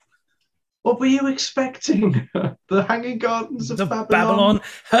What were you expecting? The Hanging Gardens of The Babylon? Babylon,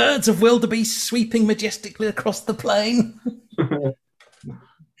 herds of wildebeest sweeping majestically across the plain.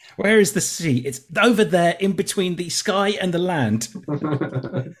 Where is the sea? It's over there in between the sky and the land.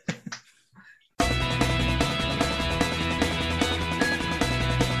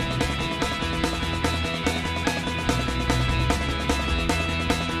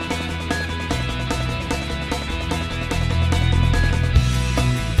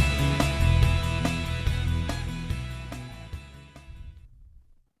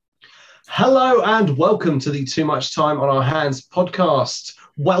 Hello and welcome to the Too Much Time on Our Hands podcast.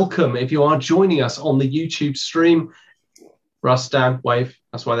 Welcome if you are joining us on the YouTube stream. Russ, Dan, wave.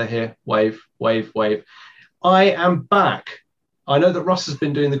 That's why they're here. Wave, wave, wave. I am back. I know that Russ has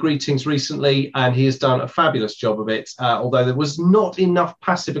been doing the greetings recently and he has done a fabulous job of it, although there was not enough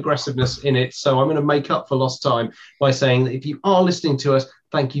passive aggressiveness in it. So I'm going to make up for lost time by saying that if you are listening to us,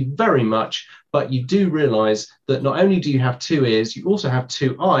 thank you very much. But you do realise that not only do you have two ears, you also have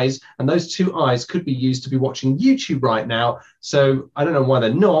two eyes, and those two eyes could be used to be watching YouTube right now. So I don't know why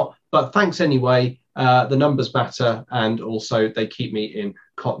they're not, but thanks anyway. The numbers matter, and also they keep me in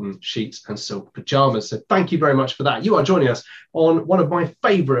cotton sheets and silk pajamas. So thank you very much for that. You are joining us on one of my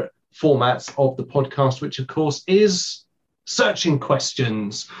favourite formats of the podcast, which of course is Searching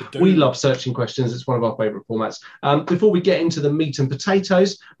Questions. We love Searching Questions. It's one of our favourite formats. Before we get into the meat and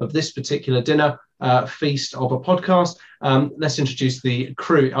potatoes of this particular dinner feast of a podcast, let's introduce the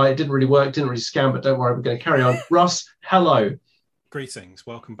crew. It didn't really work, didn't really scan, but don't worry, we're going to carry on. Russ, hello. Greetings.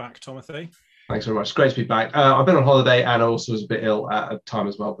 Welcome back, Timothy. Thanks very much. It's great to be back. I've been on holiday and I also was a bit ill at a time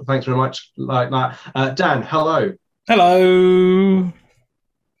as well, but thanks very much. Like that. Dan, hello. Hello.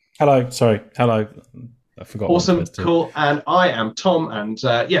 Hello. Sorry. Hello. I forgot. Awesome, cool. And I am Tom, and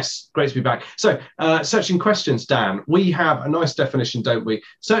yes, great to be back. So, searching questions, Dan. We have a nice definition, don't we?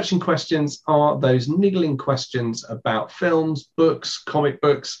 Searching questions are those niggling questions about films, books, comic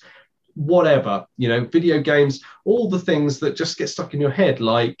books, whatever, video games, all the things that just get stuck in your head.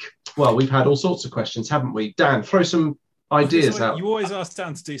 Like, well, we've had all sorts of questions, haven't we? Dan, throw some ideas out. You always ask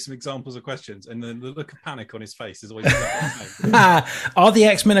Dan to do some examples of questions, and then the look of panic on his face is always exactly the same. Are the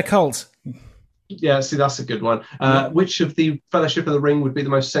X-Men a cult? Yeah, see, that's a good one. Which of the Fellowship of the Ring would be the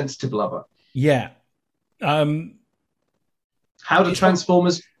most sensitive lover? Yeah. How do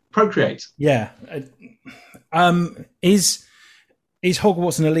Transformers procreate? Yeah. Is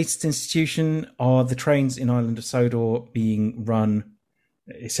Hogwarts an elitist institution? Are the trains in Island of Sodor being run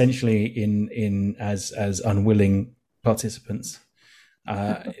essentially in as unwilling participants?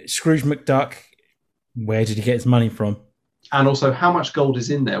 Scrooge McDuck, where did he get his money from? And also, how much gold is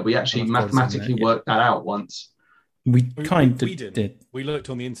in there? We actually mathematically worked that out once. We did. We looked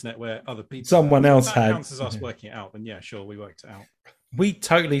on the internet where other people... Someone else that had. counts as us working it out, then yeah, sure, we worked it out. We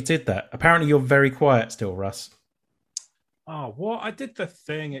totally did that. Apparently you're very quiet still, Russ. Oh, what? I did the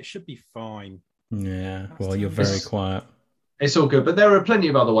thing. It should be fine. Yeah, well, you're very quiet. It's all good, but there are plenty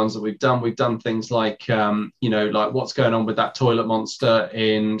of other ones that we've done. We've done things like, like what's going on with that toilet monster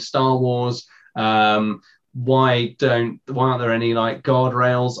in Star Wars. Why aren't there any like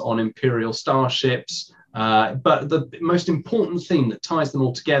guardrails on Imperial starships? But the most important thing that ties them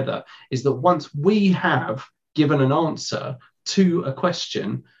all together is that once we have given an answer to a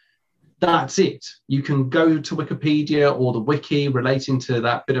question, that's it. You can go to Wikipedia or the wiki relating to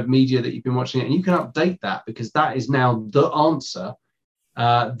that bit of media that you've been watching, and you can update that because that is now the answer.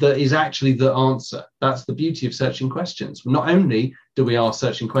 That is actually the answer. That's the beauty of Searching Questions. Not only do we ask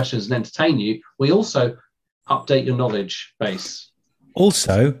searching questions and entertain you, we also update your knowledge base.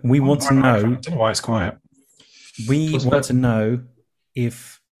 Also, we want to know... I don't know why it's quiet. We want to know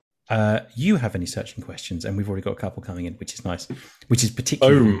if you have any searching questions, and we've already got a couple coming in, which is nice. Which is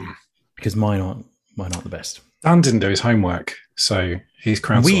particularly because mine aren't the best. Dan didn't do his homework, so he's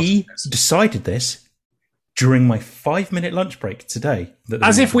crowdsourced. We decided this during my 5-minute lunch break today.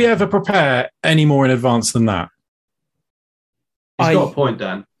 As if we ever prepare any more in advance than that. He's got a point,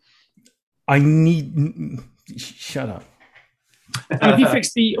 Dan. I need... Shut up. Have you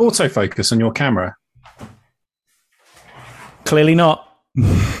fixed the autofocus on your camera? Clearly not.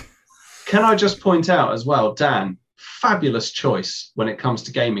 Can I just point out as well, Dan, fabulous choice when it comes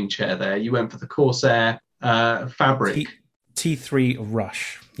to gaming chair there. You went for the Corsair fabric. T3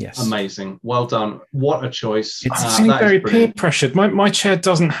 Rush, yes. Amazing. Well done. What a choice. It's very peer pressured. My chair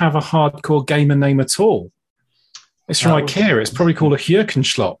doesn't have a hardcore gamer name at all. It's from IKEA. It's probably called a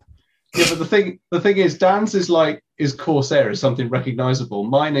Hürkenschlop. Yeah, but the thing is, Dan's is Corsair is something recognisable.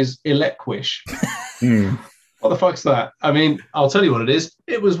 Mine is Elequish. What the fuck's that? I mean, I'll tell you what it is.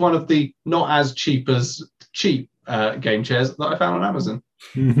 It was one of the not as cheap game chairs that I found on Amazon.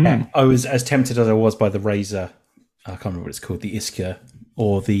 Mhm. Yeah, I was as tempted as I was by the Razer. I can't remember what it's called, the Iska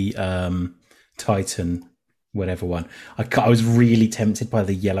or the Titan, whatever one. I was really tempted by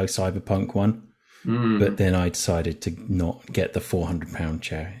the yellow Cyberpunk one, but then I decided to not get the £400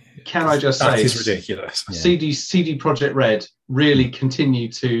 chair. Can I just That say, is ridiculous. Yeah. CD Projekt Red really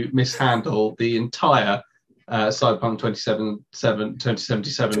continue to mishandle the entire Cyberpunk 2077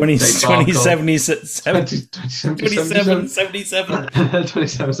 2077.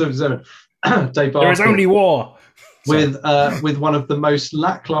 debacle. There is only war. With one of the most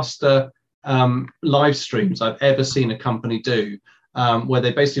lackluster live streams I've ever seen a company do, where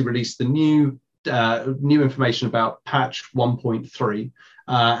they basically released the new information about patch 1.3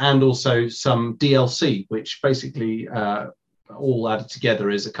 and also some DLC, which basically all added together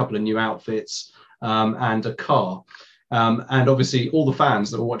is a couple of new outfits and a car. And obviously all the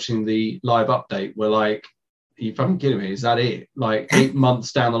fans that were watching the live update were like, are you fucking kidding me? Is that it? Like 8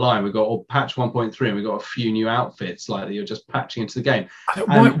 months down the line, we've got patch 1.3 and we've got a few new outfits like that you're just patching into the game.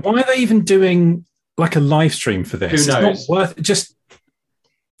 Why are they even doing like a live stream for this? Who knows? It's not worth it. Just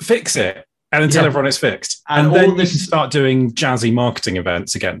fix it and until everyone is fixed. And And all then you can this- start doing jazzy marketing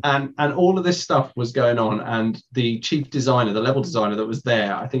events again. And all of this stuff was going on, and the chief designer, the level designer that was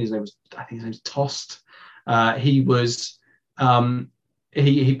there, I think his name was Tost. He was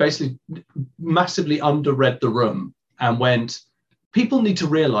he basically massively underread the room and went, people need to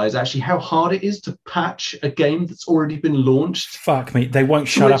realize actually how hard it is to patch a game that's already been launched. Fuck me, they won't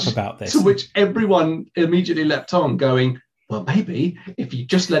shut up about this. To which everyone immediately leapt on, going, well, maybe if you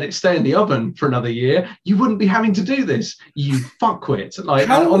just let it stay in the oven for another year, you wouldn't be having to do this. You fuckwit. Like,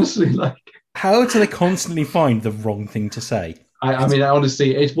 honestly, like, how do they constantly find the wrong thing to say? I mean,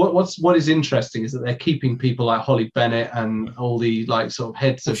 honestly, it's what is interesting is that they're keeping people like Holly Bennett and all the like sort of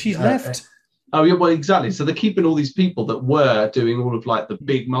heads of. She's left. Oh yeah, well, exactly. So they're keeping all these people that were doing all of like the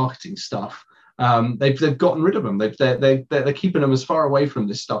big marketing stuff. They've gotten rid of them. They're keeping them as far away from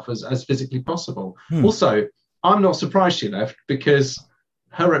this stuff as physically possible. Also, I'm not surprised she left because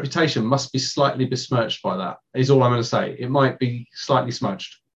her reputation must be slightly besmirched by that. Is all I'm going to say. It might be slightly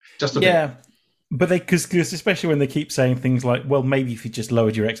smudged, just a bit. Yeah, but because especially when they keep saying things like, "Well, maybe if you just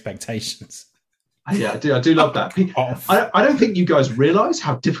lowered your expectations." Yeah, I do love that. I don't think you guys realise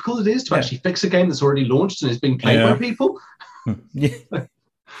how difficult it is to actually fix a game that's already launched and is being played by people. Yeah.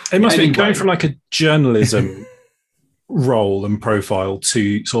 It must be Anyway. going from like a journalism role and profile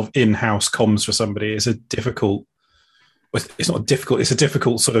to sort of in-house comms for somebody is a difficult. It's not difficult. It's a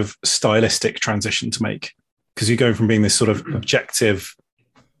difficult sort of stylistic transition to make because you're going from being this sort of objective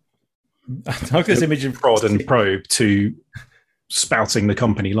I like this image of prod and probe to spouting the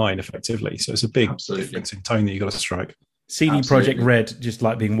company line effectively. So it's a big difference in tone that you've got to strike. CD Absolutely. Projekt Red just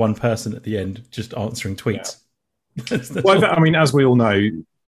like being one person at the end, just answering tweets. Well, I mean, as we all know,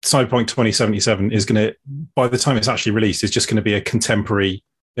 Cyberpunk 2077 is going to, by the time it's actually released, is just going to be a contemporary.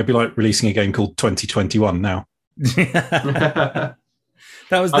 It'll be like releasing a game called 2021 now. That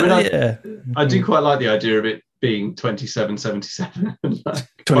was the I do quite like the idea of it being 2777.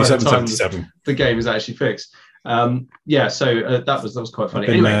 2777. The game is actually fixed. So that was quite funny.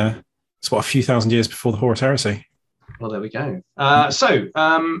 Been, Anyway, it's what, a few thousand years before the Horus Heresy. well, there we go.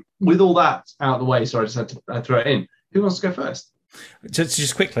 With all that out of the way, sorry, I just had to throw it in. Who wants to go first?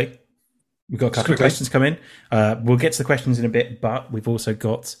 Just quickly, we've got a couple of questions come in. We'll get to the questions in a bit, but we've also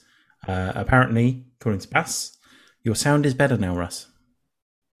got, apparently, according to Bass, your sound is better now, Russ.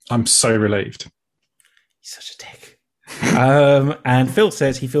 I'm so relieved. He's such a dick. And Phil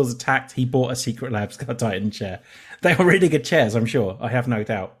says he feels attacked. He bought a Secret Labs Titan chair. They are really good chairs, I'm sure. I have no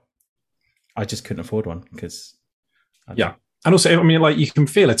doubt. I just couldn't afford one because... Yeah. And also, I mean, like, you can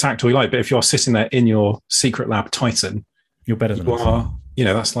feel attacked all you like, but if you're sitting there in your Secret Lab Titan, you're better than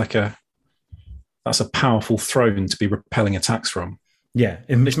us. That's a powerful throne to be repelling attacks from. Yeah,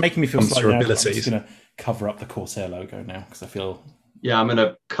 it's making me feel slightly nervous. I'm abilities. just going to cover up the Corsair logo now because I feel... Yeah, I'm going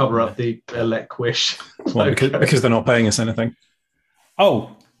to cover up the Electquish. Well, because they're not paying us anything.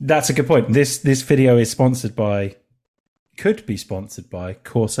 Oh, that's a good point. This video is could be sponsored by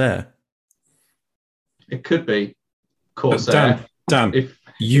Corsair. It could be Corsair. Dan,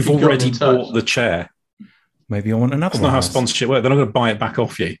 you've got already in touch. bought the chair. Maybe I want another That's one. not how sponsorship works. They're not going to buy it back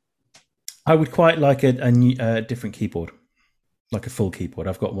off you. I would quite like a new, different keyboard, like a full keyboard.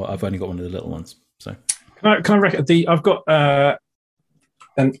 I've only got one of the little ones. So Can I reckon I've got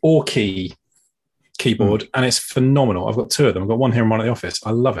an Orkey keyboard and it's phenomenal. I've got two of them. I've got one here and one at the office.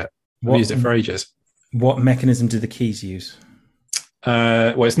 I love it. I've used it for ages. What mechanism do the keys use?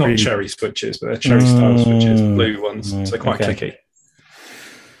 Well, it's not cherry switches, but they're cherry style switches, blue ones. So they're quite clicky.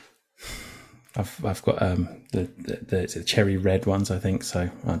 I've got the cherry red ones, I think. So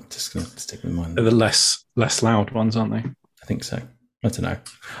I'm just going to stick with mine. They're the less loud ones, aren't they? I think so. I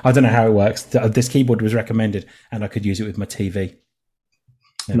don't know how it works. This keyboard was recommended, and I could use it with my TV.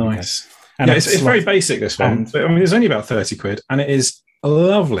 Nice. And yeah, it's very basic, this one. But, I mean, it's only about 30 quid, and it is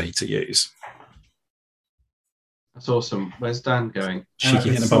lovely to use. That's awesome. Where's Dan going? Cheeky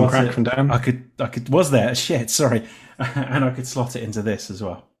hitting a bum crack from Dan. I could. Was there? Shit, sorry. And I could slot it into this as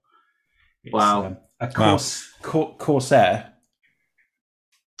well. It's, wow. Corsair.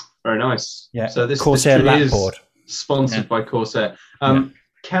 Very nice. Yeah. So this Corsair is lapboard. Sponsored by Corsair. Can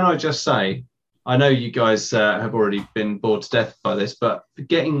I just say, I know you guys have already been bored to death by this, but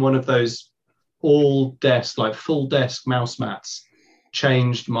getting one of those all desk, like full desk mouse mats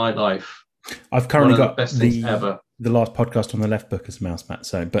changed my life. I've currently got the best things ever. The last podcast on the left book is mouse mat.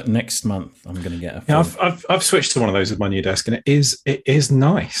 So, but next month I'm going to get a. Yeah, I've switched to one of those with my new desk, and it is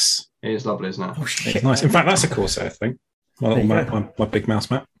nice. It is lovely, isn't it? Oh shit! It's nice. In fact, that's a Corsair thing. My big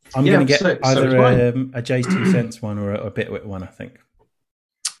mouse mat. I'm going to get either a Jay's 2 cents one or a Bitwit one, I think.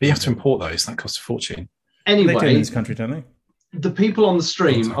 But you have to import those. That costs a fortune. Anyway, they do in this country, don't they? The people on the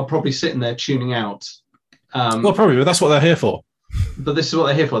stream are probably sitting there tuning out. Well, probably, but that's what they're here for. But this is what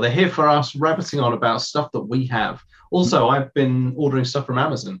they're here for. They're here for us rabbiting on about stuff that we have. Also, I've been ordering stuff from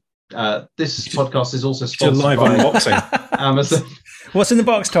Amazon. This podcast is also sponsored live by unboxing. Amazon. What's in the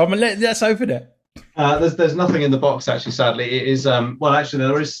box, Tom? Let's open it. There's nothing in the box, actually, sadly. It is, well, actually,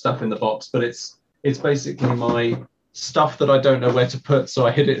 there is stuff in the box, but it's basically my stuff that I don't know where to put, so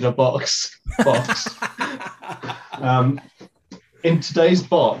I hid it in a box. In today's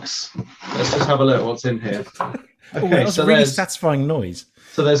box, let's just have a look what's in here. Okay, that's a really satisfying noise.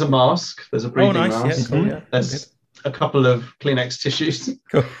 So there's a mask. There's a breathing mask. Yeah, cool, yeah. There's a couple of Kleenex tissues.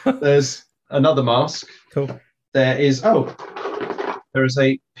 Cool. There's another mask. Cool. There is a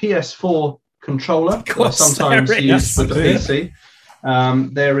PS4 controller that I sometimes use with the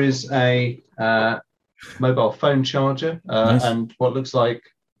PC. There is a mobile phone charger and what looks like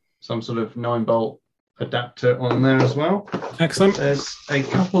some sort of 9-volt adapter on there as well. Excellent. There's a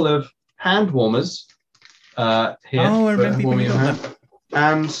couple of hand warmers here. Oh, I remember warming your hand.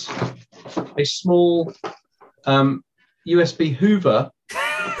 And a small USB Hoover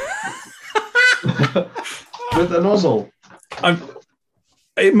with a nozzle.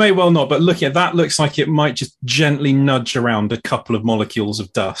 It may well not, but looking at that, looks like it might just gently nudge around a couple of molecules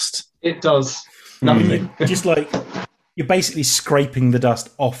of dust. It does nothing. Just like you're basically scraping the dust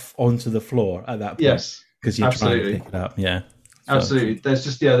off onto the floor at that point. Yes, because you're trying to pick it up. Yeah, absolutely.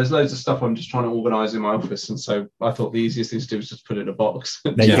 There's loads of stuff I'm just trying to organise in my office, and so I thought the easiest thing to do was just put it in a box.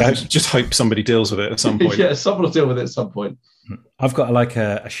 There you go. Just hope somebody deals with it at some point. Yeah, someone will deal with it at some point. I've got like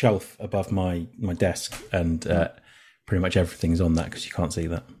a shelf above my desk, and pretty much everything's on that because you can't see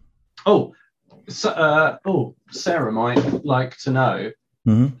that. Oh, so, Sarah might like to know.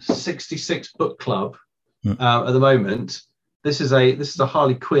 66 Book Club at the moment. This is a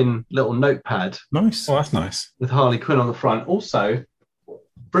Harley Quinn little notepad. Nice. Oh, that's nice. With Harley Quinn on the front. Also,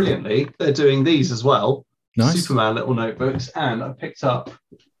 brilliantly, they're doing these as well. Nice. Superman little notebooks, and I picked up.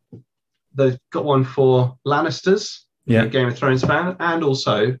 They've got one for Lannisters, a Game of Thrones fan, and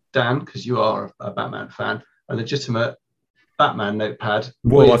also Dan, because you are a Batman fan, a legitimate Batman notepad.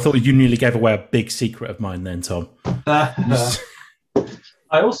 Whoa! I thought you nearly gave away a big secret of mine, then, Tom.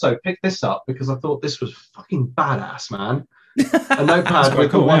 I also picked this up because I thought this was fucking badass, man. A notepad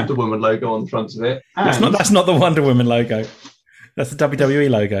with the Wonder Woman logo on the front of it. And that's not the Wonder Woman logo. That's the WWE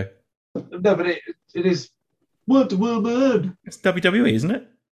logo. No, but it is Wonder Woman. It's WWE, isn't it?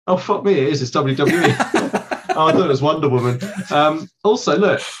 Oh, fuck me, it is. It's WWE. Oh, I thought it was Wonder Woman. Also,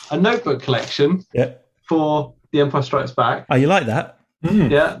 look, a notebook collection for The Empire Strikes Back. Oh, you like that?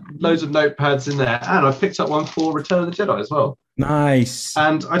 Yeah, loads of notepads in there. And I picked up one for Return of the Jedi as well. Nice.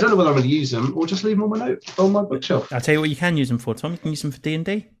 And I don't know whether I'm going to use them or just leave them on my bookshelf. I'll tell you what you can use them for, Tom. You can use them for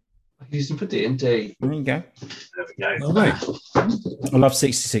D&D. I can use them for D&D. There you go. There we go. Okay. I love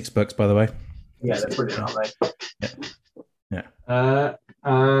 66 books, by the way. Yeah, they're brilliant, aren't they? Yeah.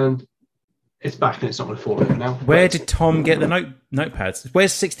 And it's back and it's not going to fall over now. Where did Tom get the notepads?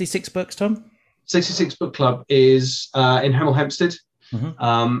 Where's 66 books, Tom? 66 Book Club is in Hemel Hempstead.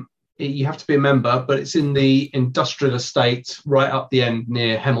 You have to be a member, but it's in the industrial estate right up the end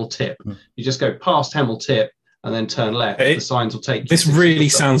near Hemel Tip. You just go past Hemel Tip and then turn left. The signs will take you. This really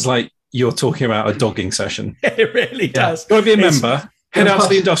sounds like you're talking about a dogging session. It really does. Got to be a member. Head out to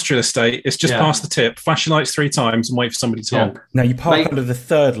the industrial estate. It's just past the tip. Flash your lights 3 times and wait for somebody to honk. Now you park under the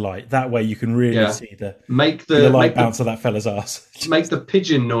third light. That way you can really see the light bounce of that fella's ass. Make the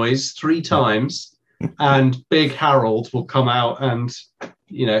pigeon noise 3 times, and Big Harold will come out and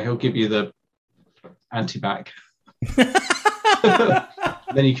he'll give you the anti-bac.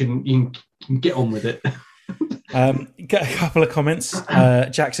 Then you can get on with it. Get a couple of comments.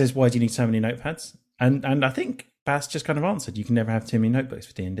 Jack says, "Why do you need so many notepads?" And I think Bass just kind of answered, "You can never have too many notebooks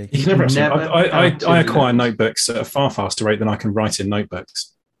for D&D." You can never. I acquire notebooks at a far faster rate than I can write in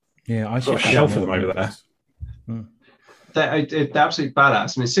notebooks. Yeah, I I've got a shelf of them over there. They're absolutely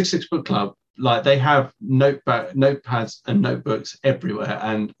badass. I mean, 66 Book Club, like they have notepads and notebooks everywhere,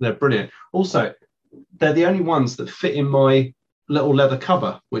 and they're brilliant. Also, they're the only ones that fit in my little leather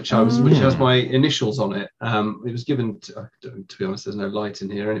cover, which has my initials on it. It was given to be honest, there's no light in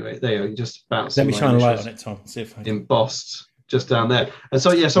here anyway. There you just about let me shine a light on it, Tom. See if I embossed just down there. And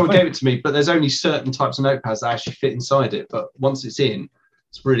so someone gave it to me, but there's only certain types of notepads that actually fit inside it. But once it's in,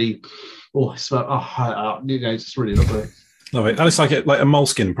 it's really it's really lovely. Love it. That looks like a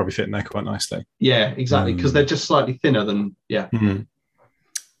moleskin probably fit in there quite nicely. Yeah, exactly, because they're just slightly thinner than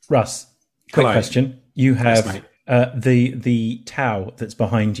Russ, quick question. You have the towel that's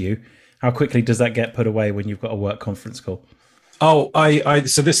behind you. How quickly does that get put away when you've got a work conference call? Oh,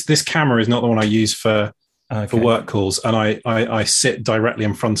 so this camera is not the one I use for work calls, and I sit directly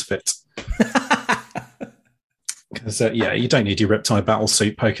in front of it. Because you don't need your Riptide battle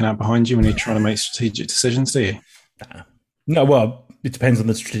suit poking out behind you when you're trying to make strategic decisions, do you? No, well, it depends on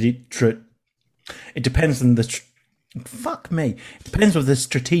the it depends on the It depends on the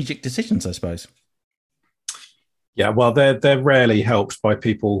strategic decisions, I suppose. Yeah, well, they're rarely helped by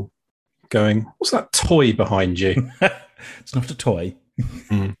people going, "What's that toy behind you?" It's not a toy.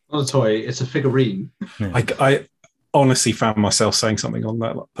 Not a toy. It's a figurine. Yeah. I honestly found myself saying something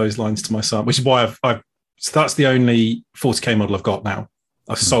on those lines to my son, which is why so that's the only 40k model I've got now.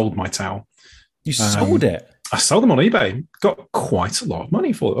 I've sold my towel. You sold it? I sold them on eBay. Got quite a lot of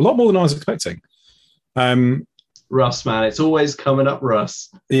money for it. A lot more than I was expecting. Russ, man, it's always coming up, Russ.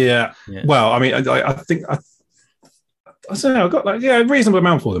 Yeah. Well, I mean, I think I don't know. I got a reasonable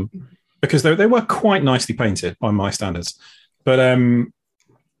amount for them because they were quite nicely painted by my standards. But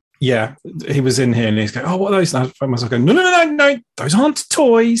he was in here and he's going, "Oh, what are those?" And I found myself going, No, those aren't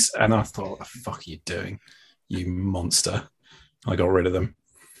toys. And I thought, "What the fuck are you doing, you monster?" I got rid of them.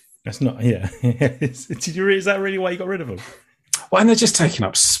 That's not, Is that really why you got rid of them? Well, and they're just taking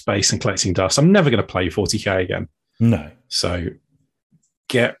up space and collecting dust. I'm never going to play 40k again. No. So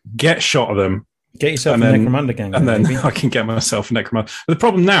get shot of them. Get yourself a Necromunda gang. And then I can get myself a Necromunda. But the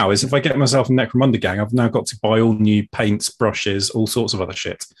problem now is if I get myself a Necromunda gang, I've now got to buy all new paints, brushes, all sorts of other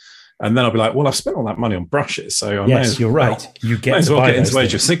shit. And then I'll be like, well, I've spent all that money on brushes. So you're right. You get to buy get into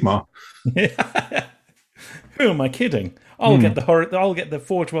Age of Sigmar. Who am I kidding? I'll get the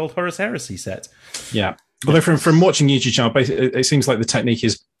Forge World Horus Heresy set. Yeah. Although from watching YouTube channel, basically, it seems like the technique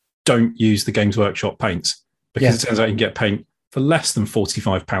is don't use the Games Workshop paints because it turns out you can get paint for less than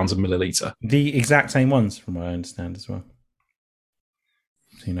 £45 a milliliter. The exact same ones, from what I understand as well.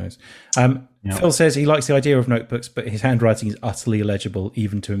 Who knows? Phil says he likes the idea of notebooks, but his handwriting is utterly illegible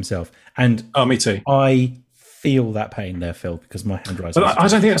even to himself. And me too. I feel that pain there, Phil, because my handwriting. But I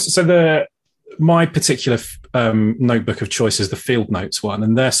don't think that's so. My particular notebook of choice is the Field Notes one,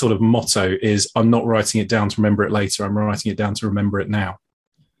 and their sort of motto is, "I'm not writing it down to remember it later. I'm writing it down to remember it now,"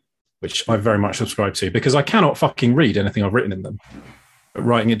 which I very much subscribe to because I cannot fucking read anything I've written in them. But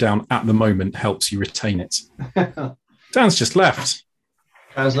writing it down at the moment helps you retain it. Dan's just left.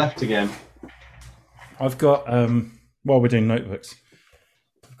 Dan's left again. I've got while we're doing notebooks,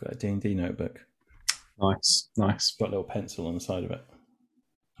 I've got a D&D notebook. Nice. Got a little pencil on the side of it.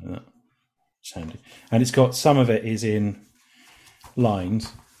 It's handy. And it's got some of it is in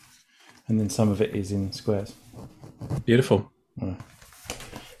lines, and then some of it is in squares. Beautiful.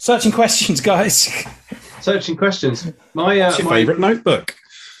 Searching questions, guys. Searching questions. What's your favourite notebook?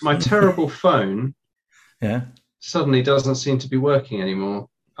 My terrible phone. Yeah. Suddenly doesn't seem to be working anymore.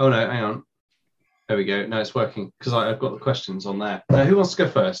 Oh no, hang on. There we go. No, it's working because I've got the questions on there. Now, who wants to go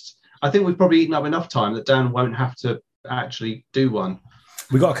first? I think we've probably eaten up enough time that Dan won't have to actually do one.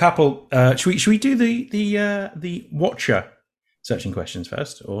 We got a couple. Should we do the Watcher searching questions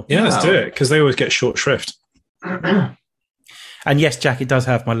first? Or let's do it because they always get short shrift. And yes, Jack, it does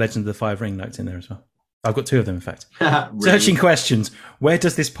have my Legend of the Five Ring notes in there as well. I've got two of them, in fact. Really? Searching questions. Where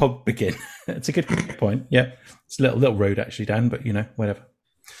does this pod begin? It's a good point. Yeah, it's a little rude, actually, Dan, but whatever.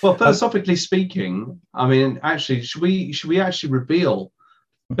 Well, philosophically speaking, I mean, actually, should we actually reveal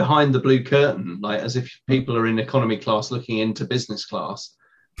behind the blue curtain, like as if people are in economy class looking into business class,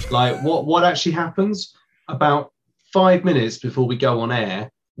 like what actually happens? About 5 minutes before we go on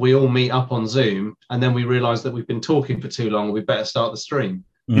air, we all meet up on Zoom, and then we realise that we've been talking for too long. We better start the stream.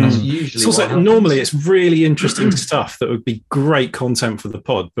 That's usually It's also what happens. normally it's really interesting stuff that would be great content for the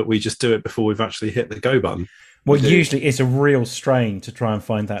pod, but we just do it before we've actually hit the go button. Well, usually it's a real strain to try and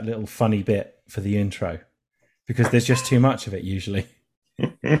find that little funny bit for the intro because there's just too much of it usually.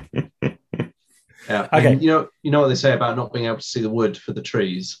 Yeah. Okay. And you know what they say about not being able to see the wood for the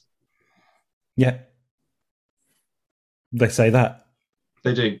trees? Yeah. They say that.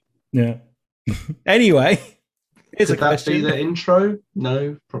 They do. Yeah. Anyway, here's Could a that question. be the intro?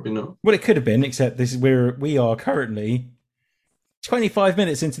 No, probably not. Well, it could have been, except we are currently 25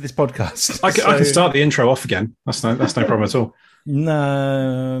 minutes into this podcast. I can start the intro off again. That's no problem at all.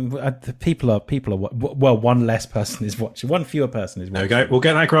 No, the people are well. One less person is watching. One fewer person is There watching. we go. We'll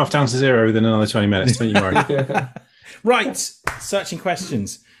get that graph down to 0 within another 20 minutes. Don't you worry. Right, searching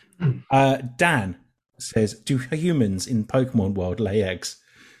questions. Dan says, "Do humans in Pokemon World lay eggs?"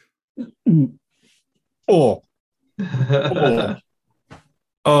 Oh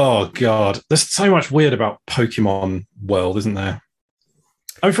God. There's so much weird about Pokemon World, isn't there?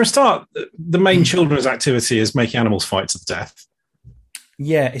 I mean, for a start, the main children's activity is making animals fight to the death.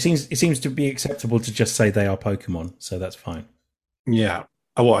 Yeah, it seems to be acceptable to just say they are Pokemon, so that's fine. Yeah.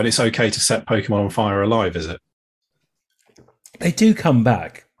 Oh, what? And it's okay to set Pokemon on fire alive, is it? They do come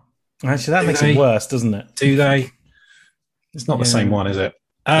back. Actually, that makes it worse, doesn't it? Do they? It's not the same one, is it?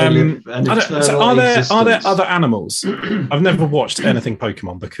 They live an eternal Are there existence. other animals? I've never watched anything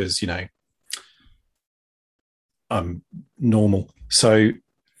Pokemon because, I'm normal. So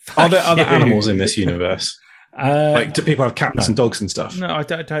are there other animals in this universe? Like, do people have cats and dogs and stuff? No, I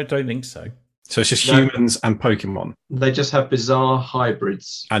don't think so. So it's just No. humans and Pokemon. They just have bizarre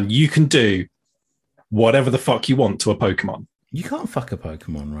hybrids. And you can do whatever the fuck you want to a Pokemon. You can't fuck a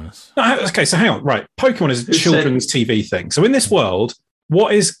Pokemon, Russ. No, okay, so hang on. Right. Pokemon is a children's TV thing. So in this world,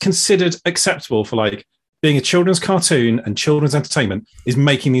 what is considered acceptable for like being a children's cartoon and children's entertainment is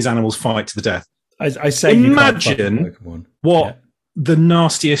making these animals fight to the death. I say you can't fuck a Imagine Pokemon. what the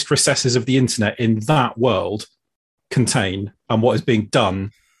nastiest recesses of the internet in that world contain and what is being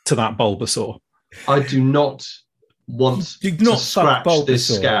done to that Bulbasaur. I do not want Do to not scratch fuck this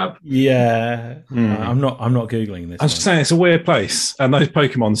Bulbasaur. scab. Yeah, Mm. I'm not googling this. I'm just saying it's a weird place, and those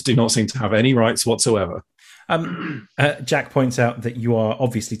Pokemons do not seem to have any rights whatsoever. Jack points out that you are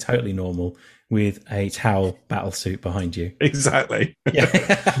obviously totally normal with a towel battle suit behind you. Exactly.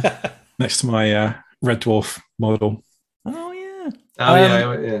 Yeah. Next to my Red Dwarf model. Oh yeah. Oh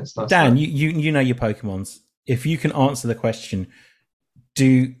yeah, it's nice. Dan, you know your Pokemons. If you can answer the question,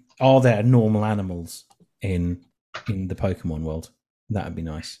 are there normal animals in the Pokemon world? That would be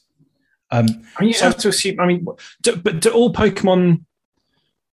nice. I mean, you have to assume. I mean, but do all Pokemon?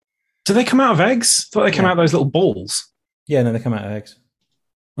 Do they come out of eggs? I thought they come out of those little balls. Yeah, no, they come out of eggs.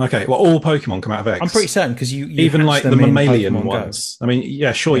 Okay, well, all Pokemon come out of eggs. I'm pretty certain because you even hatch like the them in mammalian Pokemon Go. ones. I mean,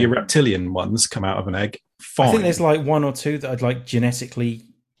 yeah, sure, your reptilian ones come out of an egg. Fine. I think there's like one or two that I'd like genetically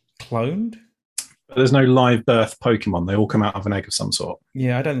cloned. But there's no live birth Pokemon. They all come out of an egg of some sort.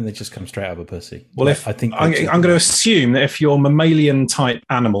 Yeah, I don't think they just come straight out of a pussy. Well, But if I think I'm going to assume that if your mammalian type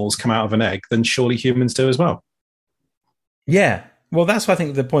animals come out of an egg, then surely humans do as well. Yeah. Well, that's I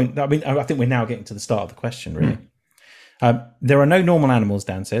think the point. I mean, I think we're now getting to the start of the question, really. There are no normal animals,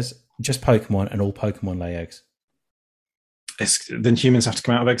 Dan says, just Pokemon, and all Pokemon lay eggs. Then humans have to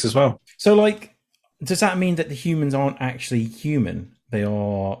come out of eggs as well. So, like, does that mean that the humans aren't actually human? They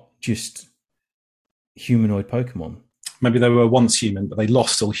are just humanoid Pokemon. Maybe they were once human, but they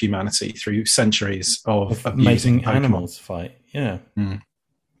lost all humanity through centuries of making using Pokemon. animals fight. Yeah.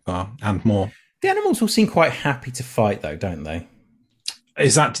 And more. The animals all seem quite happy to fight, though, don't they? I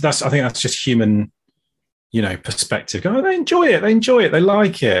think that's just human, perspective. Oh, they enjoy it. They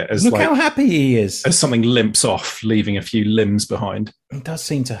like it. As Look how happy he is. as something limps off, leaving a few limbs behind. It does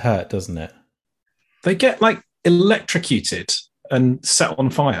seem to hurt, doesn't it? They get like electrocuted and set on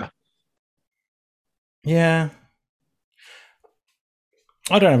fire. Yeah.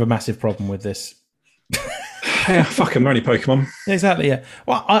 I don't have a massive problem with this. Yeah, fuck them, they're only Pokemon. Exactly, yeah.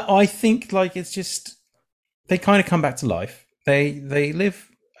 Well, I think like it's just they kind of come back to life. They live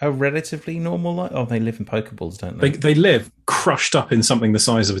a relatively normal life. Oh, they live in Pokeballs, don't they? They live crushed up in something the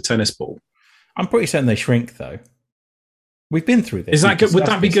size of a tennis ball. I'm pretty certain they shrink, though. We've been through this. Is that good? Would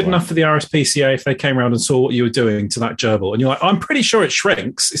that be good enough for for the RSPCA if they came around and saw what you were doing to that gerbil? And you're like, I'm pretty sure it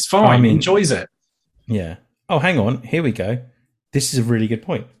shrinks. It's fine. I mean- Enjoys it. Yeah. Oh, hang on. Here we go. This is a really good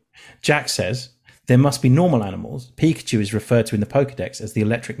point. Jack says there must be normal animals. Pikachu is referred to in the Pokedex as the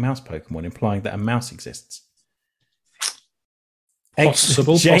electric mouse Pokemon, implying that a mouse exists.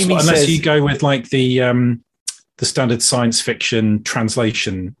 Possible, Jamie unless says, you go with like the standard science fiction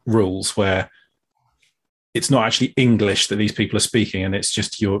translation rules, where it's not actually English that these people are speaking, and it's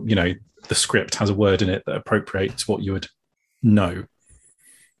just the script has a word in it that appropriates what you would know.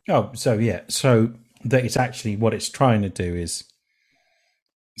 Oh, so yeah. So that it's actually what it's trying to do is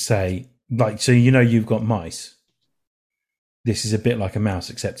say, like, so you've got mice. This is a bit like a mouse,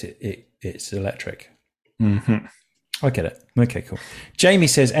 except it's electric. Mm-hmm. I get it. Okay, cool. Jamie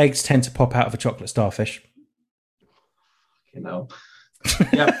says eggs tend to pop out of a chocolate starfish.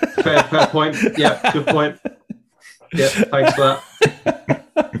 Yeah, fair point. Yeah, good point. Yeah, thanks for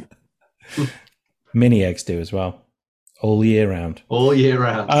that. Mini eggs do as well, all year round. All year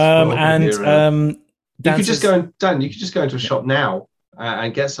round. Dan you could just go into a shop now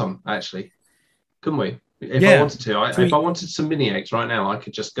and get some. Actually, couldn't we? If I wanted to, if I wanted some mini eggs right now, I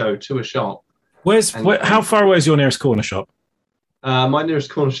could just go to a shop. How far away is your nearest corner shop? My nearest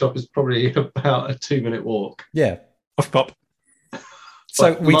corner shop is probably about a 2-minute walk. Yeah, off pop.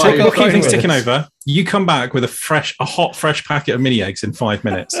 So we keep things ticking over. You come back with a hot, fresh packet of mini eggs in 5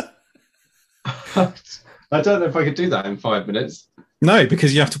 minutes. I don't know if I could do that in 5 minutes. No,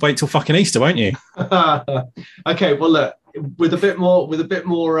 because you have to wait till fucking Easter, won't you? Okay, well, look, with a bit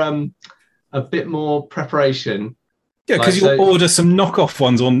more preparation. Yeah, because you'll order some knockoff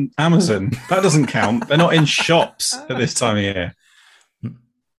ones on Amazon. That doesn't count. They're not in shops at this time of year.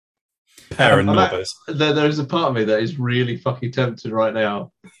 Pear and knobbers. There is a part of me that is really fucking tempted right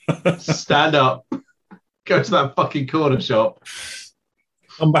now. Stand up, go to that fucking corner shop.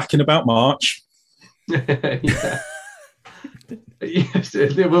 I'm back in about March. Yeah. Yes,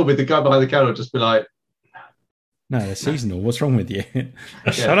 it will be. The guy behind the counter will just be like, no, they're seasonal. What's wrong with you?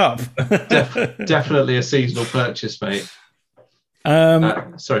 Shut up. Definitely a seasonal purchase, mate.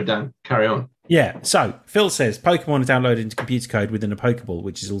 Sorry, Dan, carry on. Yeah, so Phil says Pokemon are downloaded into computer code within a Pokeball,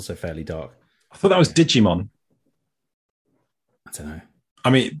 which is also fairly dark. I thought that was Digimon. I don't know. I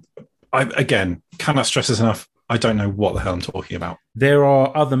mean, again, cannot stress this enough. I don't know what the hell I'm talking about. There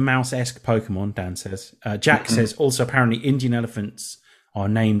are other mouse-esque Pokemon, Dan says. Jack says also apparently Indian elephants are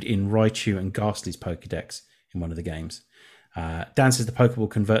named in Raichu and Ghastly's Pokedex in one of the games. Dan says the Pokeball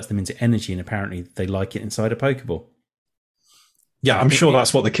converts them into energy, and apparently they like it inside a Pokeball. Yeah, I'm sure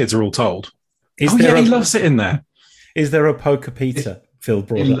that's what the kids are all told. He loves it in there. Is there a Pokepita? Phil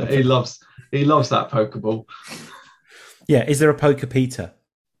brought up. He loves that Pokeball. Yeah, is there a Pokepita?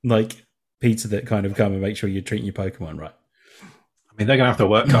 Like pizza that kind of come and make sure you're treating your Pokemon right? I mean, they're going to have to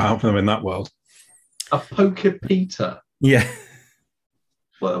work cut out for them in that world. A Pokepita? Yeah.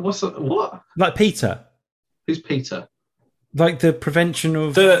 What? Like Peter. Who's Peter? Like the prevention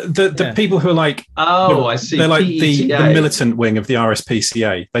of the people who are like, I see. They're like the militant wing of the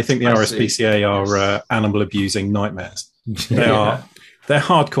RSPCA. They think the RSPCA are animal abusing nightmares. They're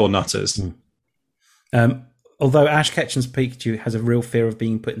hardcore nutters. Although Ash Ketchum's Pikachu has a real fear of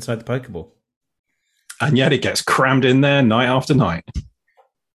being put inside the Pokeball, and yet it gets crammed in there night after night.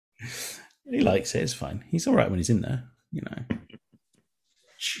 He likes it. It's fine. He's all right when he's in there.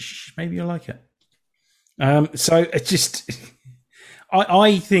 Maybe you'll like it. So it's just,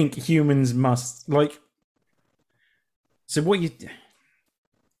 I think humans must like. So what you?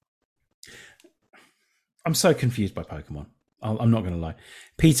 I'm so confused by Pokemon. I'm not going to lie.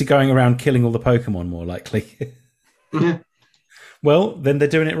 Peter going around killing all the Pokemon more likely. Well, then they're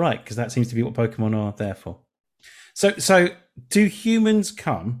doing it right because that seems to be what Pokemon are there for. So do humans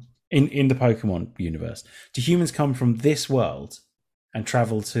come in the Pokemon universe? Do humans come from this world and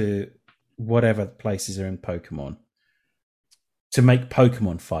travel to whatever places are in Pokemon to make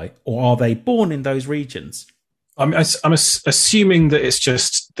Pokemon fight, or are they born in those regions? I'm assuming that it's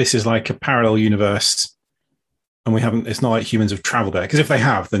just this is like a parallel universe, and we haven't. It's not like humans have traveled there, because if they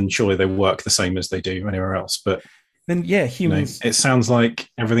have, then surely they work the same as they do anywhere else. But then, yeah, humans. It sounds like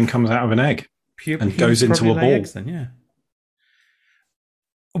everything comes out of an egg and goes into a ball. Eggs, then, yeah.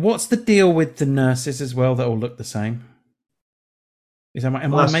 What's the deal with the nurses as well that all look the same? Am I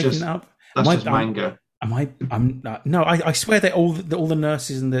making that up? That's just manga. No, I swear that all the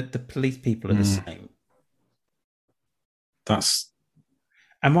nurses and the police people are the same.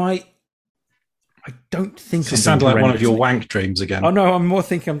 I don't think it sounds like one of your wank dreams again. Oh no, I'm more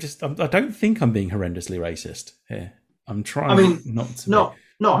thinking I don't think I'm being horrendously racist here. I'm trying not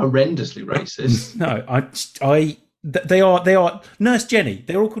horrendously racist. No, they are Nurse Jenny.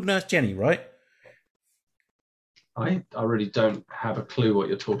 They're all called Nurse Jenny, right? I really don't have a clue what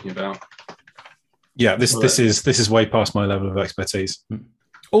you're talking about. Yeah, this is way past my level of expertise.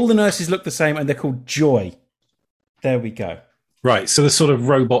 All the nurses look the same, and they're called Joy. There we go. Right, so they're sort of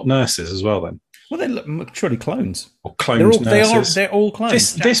robot nurses as well, then. Well, they look surely clones. Or cloned nurses. They're all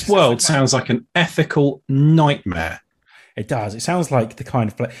clones. This world sounds like an ethical nightmare. It does. It sounds like the kind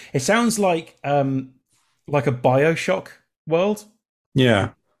of place. It sounds like like a Bioshock world, Yeah.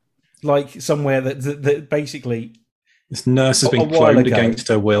 like somewhere that basically This nurse has A been while cloned ago. against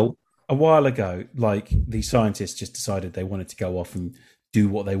her will. a while ago, like the scientists just decided they wanted to go off and do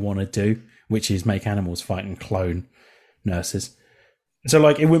what they want to do, which is make animals fight and clone nurses. So,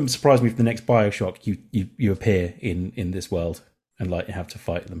 like, it wouldn't surprise me if the next Bioshock you appear in this world and like you have to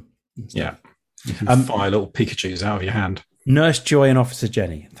fight them. Yeah. You can fire little Pikachus out of your hand. Nurse Joy and Officer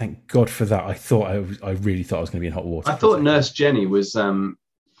Jenny. Thank God for that. I really thought I was going to be in hot water. I thought Nurse Jenny was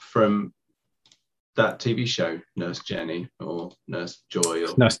from that TV show, Nurse Jenny or Nurse Joy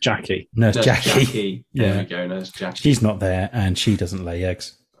or Nurse Jackie. Nurse Jackie. There Yeah. we go, Nurse Jackie. She's not there, and she doesn't lay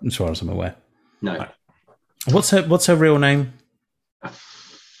eggs, as far as I'm aware. No, What's her real name?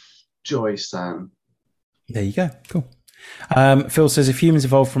 Joy San. There you go. Cool. Phil says, if humans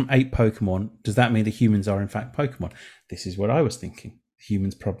evolved from ape Pokemon, does that mean the humans are in fact Pokemon? This is what I was thinking.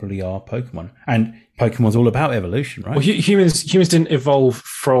 Humans probably are Pokemon, and Pokemon's all about evolution, right? Well, humans didn't evolve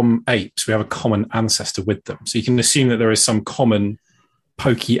from apes. We have a common ancestor with them. So you can assume that there is some common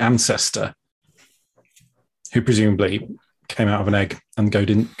pokey ancestor who presumably came out of an egg and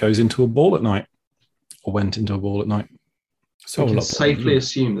goes into a ball at night, or went into a ball at night. So We can safely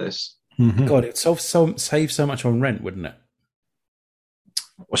assume this. Mm-hmm. God, it save so much on rent, wouldn't it?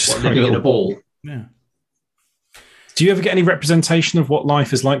 What, living in a ball? Yeah. Do you ever get any representation of what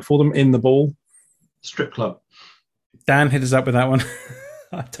life is like for them in the ball? Strip club. Dan hit us up with that one.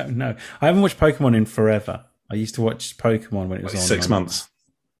 I don't know. I haven't watched Pokemon in forever. I used to watch Pokemon when it was Like on. 6 months.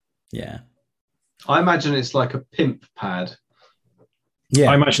 Yeah. I imagine it's like a pimp pad.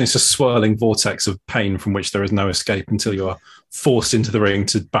 Yeah. I imagine it's a swirling vortex of pain from which there is no escape until you are forced into the ring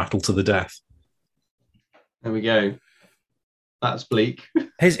to battle to the death. There we go. That's bleak.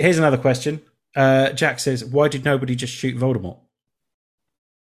 Here's another question. Jack says, why did nobody just shoot Voldemort?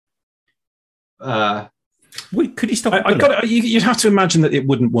 Could he stop a bullet? You'd have to imagine that it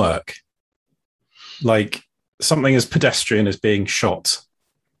wouldn't work. Like something as pedestrian as being shot,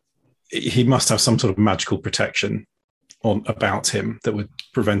 he must have some sort of magical protection about him that would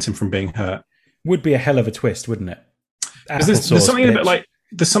prevent him from being hurt. Would be a hell of a twist, wouldn't it? There's something a bit like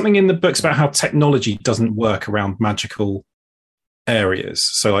there's something in the books about how technology doesn't work around magical areas.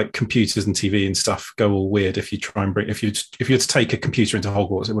 So like computers and TV and stuff go all weird if you try and if you were to take a computer into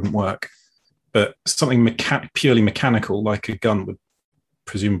Hogwarts, it wouldn't work. But something purely mechanical like a gun would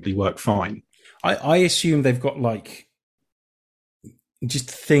presumably work fine. I assume they've got like just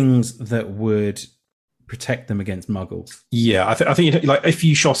things that would protect them against muggles. Yeah, I think like if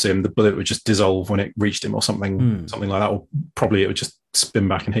you shot him, the bullet would just dissolve when it reached him, or something like that, or probably it would just spin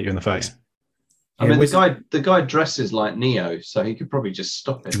back and hit you in the face. I mean, the guy dresses like Neo, so he could probably just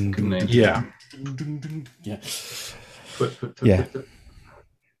stop it, couldn't he? Yeah, yeah, yeah.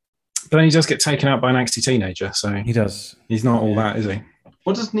 But then he does get taken out by an angsty teenager, so he does. He's not all that, is he?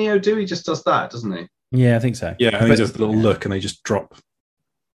 What does Neo do? He just does that, doesn't he? Yeah, I think so. Yeah, and he does the little look, and they just drop.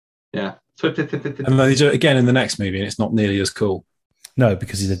 Yeah. And then they do it again in the next movie, and it's not nearly as cool. No,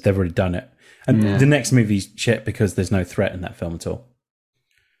 because they've already done it. And the next movie's shit because there's no threat in that film at all.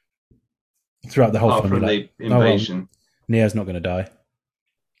 Throughout the whole film, from the invasion. Neo's not going to die.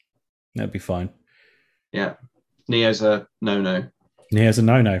 That'd be fine. Yeah. Neo's a no-no. Neo's a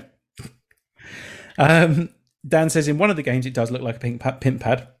no-no. Dan says in one of the games it does look like a pimp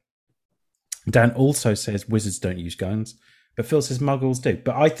pad. Dan also says wizards don't use guns, but Phil says muggles do.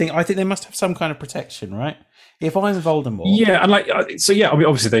 But I think they must have some kind of protection, right? If I'm Voldemort, yeah, and I mean,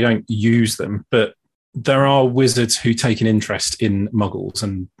 obviously they don't use them, but there are wizards who take an interest in muggles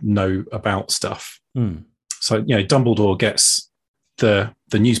and know about stuff. So Dumbledore gets the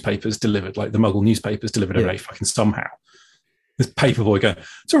newspapers delivered, like the Muggle newspapers delivered every day, fucking somehow. This paperboy going,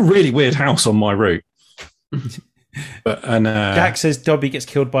 it's a really weird house on my route. Jack says Dobby gets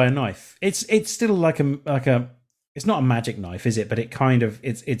killed by a knife. It's still like a it's not a magic knife, is it? But it kind of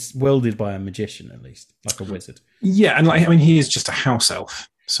it's wielded by a magician, at least, like a wizard. Yeah, and he is just a house elf,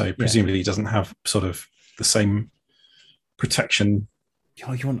 so presumably he doesn't have sort of the same protection.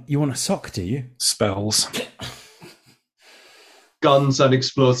 Oh, you want a sock, do you? Spells. Guns and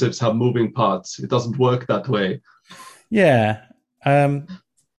explosives have moving parts. It doesn't work that way. Yeah. And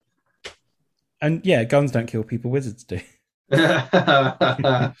yeah, guns don't kill people, wizards do.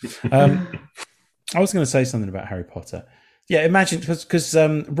 Um, I was going to say something about Harry Potter. Yeah, imagine, because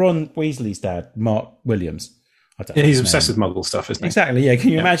Ron Weasley's dad, Mark Williams, he's obsessed with Muggle stuff, isn't he? Exactly, yeah.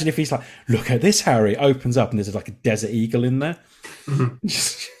 Can you imagine if he's like, look at this, Harry, opens up and there's like a desert eagle in there?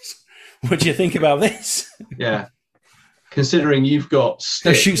 What do you think about this? Yeah. Considering you've got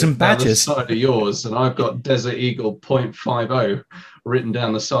shoot some badgers down the side of yours, and I've got Desert Eagle .50 written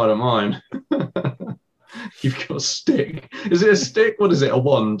down the side of mine. You've got a stick. Is it a stick? What is it? A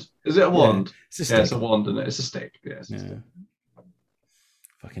wand? Is it a wand? It's a stick. Yeah, it's a wand, isn't it? It's a stick. Yeah, it's a stick.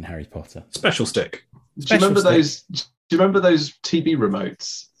 Fucking Harry Potter. Special stick. Do you remember those? Do you remember those TV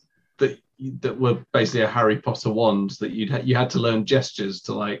remotes that were basically a Harry Potter wand that you had to learn gestures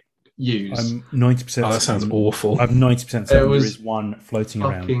to like use? I'm 90%. Oh, that sounds awful. I'm 90% certain there is one floating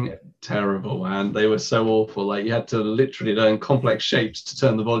around. Fucking terrible, man. They were so awful. Like you had to literally learn complex shapes to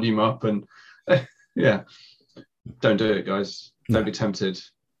turn the volume up, and yeah, don't do it, guys. Don't be tempted.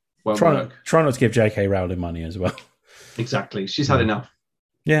 Won't work. Try not to give J.K. Rowling money as well. Exactly. She's had enough.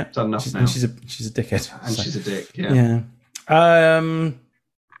 Yeah, she's had enough now. And she's a dickhead. And she's a dick. Yeah.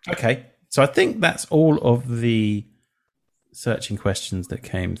 Okay. So I think that's all of the searching questions that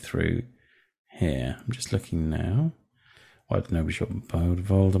came through here. I'm just looking now. Why did nobody shot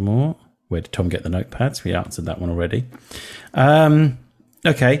Voldemort? Where did Tom get the notepads? We answered that one already.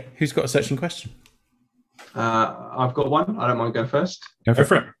 Okay. Who's got a searching question? I've got one. I don't mind going first. Go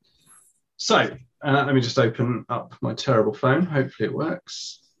for it. So let me just open up my terrible phone. Hopefully it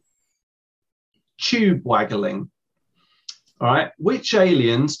works. Tube waggling. All right. Which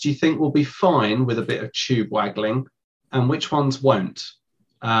aliens do you think will be fine with a bit of tube waggling, and which ones won't?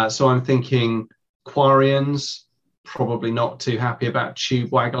 So I'm thinking Quarians, probably not too happy about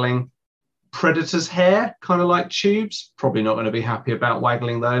tube waggling. Predator's hair, kind of like tubes, probably not going to be happy about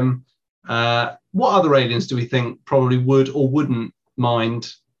waggling them. What other aliens do we think probably would or wouldn't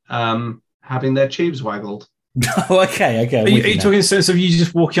mind having their tubes waggled? Okay. Are you talking in the sense of you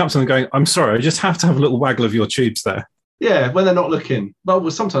just walking up to them and going, I'm sorry, I just have to have a little waggle of your tubes there? Yeah, when they're not looking.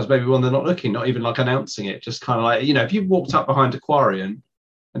 Well, sometimes maybe when they're not looking, not even like announcing it, just kind of like, if you walked up behind a Quarian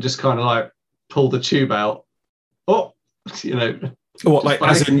and just kind of like pulled the tube out, What, like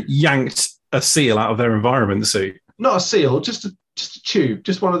as in yanked a seal out of their environment suit? Not a seal, just a tube,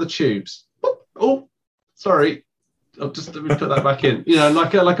 just one of the tubes. Oh, sorry. Let me put that back in.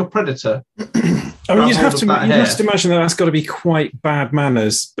 Like a predator. I mean, you have to imagine that's got to be quite bad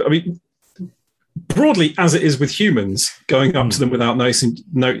manners. I mean, broadly, as it is with humans, going up to them without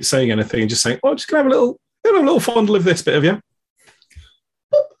saying anything and just saying, "Oh, just gonna have a little fondle of this bit of you."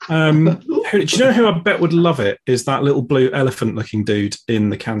 Do you know who I bet would love it? Is that little blue elephant-looking dude in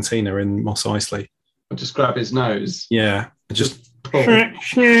the cantina in Mos Eisley? I'll just grab his nose. Yeah, just pull. Yeah.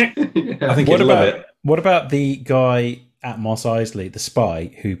 I think he'd love it. What about the guy at Mos Eisley, the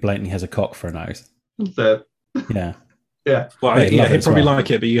spy, who blatantly has a cock for a nose? Yeah. Yeah. Well, he'd probably like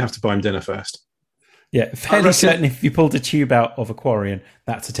it, but you have to buy him dinner first. Yeah, fairly certain if you pulled a tube out of a Quarian,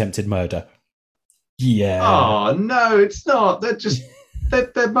 that's attempted murder. Yeah. Oh, no, it's not. They're just...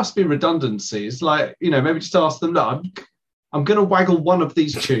 There must be redundancies. Like, maybe just ask them, no, I'm going to waggle one of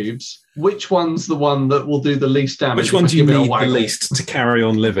these tubes. Which one's the one that will do the least damage? Which one do you need the least to carry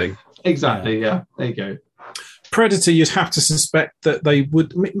on living? Exactly, yeah. There you go. Predator, you'd have to suspect that they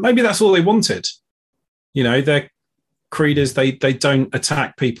would... Maybe that's all they wanted. Their creed is they don't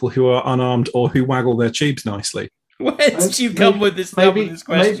attack people who are unarmed or who waggle their tubes nicely. Where did you come with this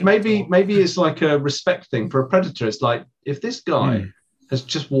question? Maybe it's like a respect thing for a predator. It's like, if this guy has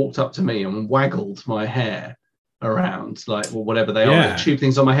just walked up to me and waggled my hair around, like, or whatever they are, tube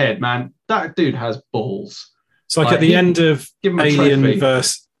things on my head, man, that dude has balls. It's like at the end of Alien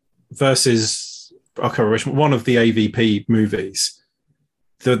versus one of the AVP movies,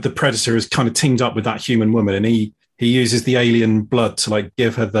 the predator has kind of teamed up with that human woman, and he uses the alien blood to like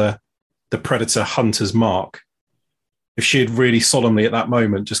give her the predator hunter's mark. If she had really solemnly at that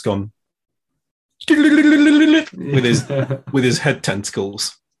moment just gone with his head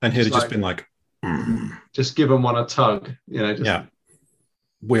tentacles, and he'd have just been like, just give him one a tug, yeah.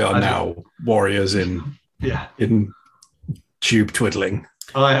 We are now warriors in tube twiddling.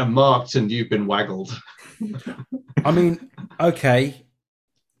 I am marked and you've been waggled. I mean, okay.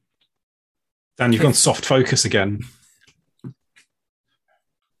 Dan, you've gone soft focus again.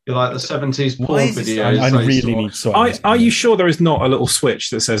 You're like the 70s porn videos. I really need to. Are you sure there is not a little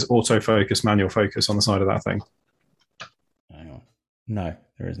switch that says autofocus, manual focus on the side of that thing? Hang on. No,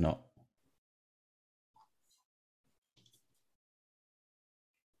 there is not.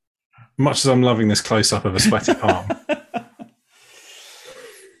 Much as I'm loving this close-up of a sweaty palm.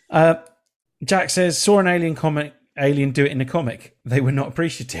 Jack says, saw an alien do it in a comic. They were not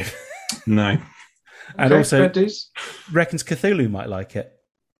appreciative. No. And also reckons Cthulhu might like it.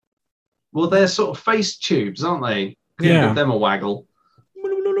 Well, they're sort of face tubes, aren't they? Give them a waggle.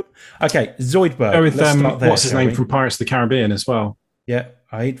 Okay, Zoidberg. Go with what's his name from Pirates of the Caribbean as well. Yeah,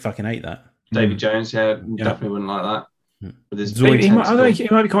 I fucking hate that. Davy Jones, definitely wouldn't like that. With his he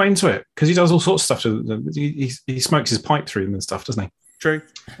might be quite into it because he does all sorts of stuff. He smokes his pipe through them and stuff, doesn't he? True.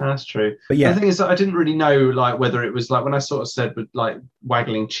 That's true. But yeah. The thing is that I didn't really know like whether it was like when I sort of said with like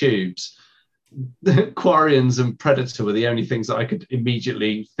waggling tubes, the Quarians and Predator were the only things that I could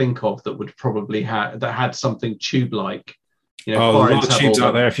immediately think of that would probably had something tube-like. You know, a lot of tubes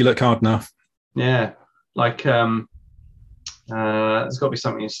out there if you look hard enough. Yeah, like there's got to be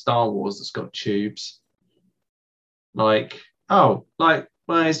something in Star Wars that's got tubes. Like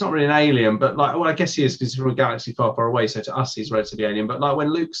well, he's not really an alien, but like, well, I guess he is because he's from a galaxy far, far away. So to us, he's relatively alien. But like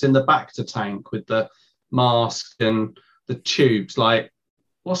when Luke's in the Bacta tank with the mask and the tubes, like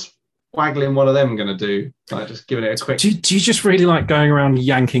what's waggling one of them going to do? Like just giving it a quick. Do you just really like going around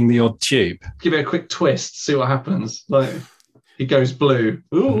yanking the odd tube? Give it a quick twist, see what happens. Like he goes blue.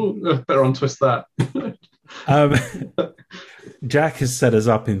 Ooh, better untwist that. Jack has set us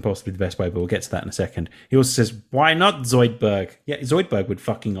up in possibly the best way, but we'll get to that in a second. He also says, "Why not Zoidberg?" Yeah, Zoidberg would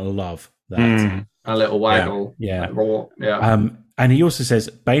fucking love that. A little waggle. Yeah. Yeah. And he also says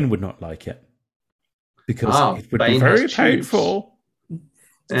Bane would not like it because it would Bane be very painful.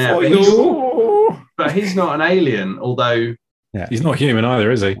 Yeah, but he's not an alien, although he's not human either,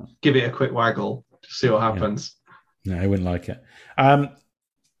 is he? Give it a quick waggle to see what happens. No, he wouldn't like it.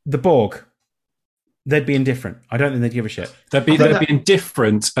 The Borg, they'd be indifferent. I don't think they'd give a shit. They'd be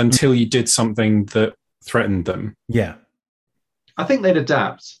indifferent until you did something that threatened them. Yeah. I think they'd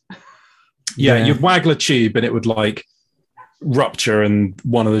adapt. Yeah, you'd waggle a tube and it would like rupture and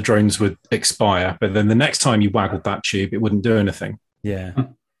one of the drones would expire. But then the next time you waggled that tube, it wouldn't do anything. Yeah.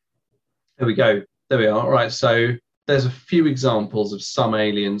 There we go. There we are. All right. So there's a few examples of some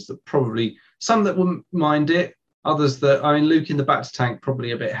aliens that probably, some that wouldn't mind it, others that, I mean, Luke in the Bacta tank,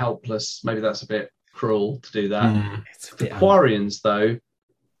 probably a bit helpless. Maybe that's a bit cruel to do that. The Quarians, though,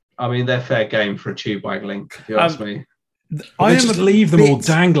 I mean, they're fair game for a tube waggling, if you ask me. I just leave them all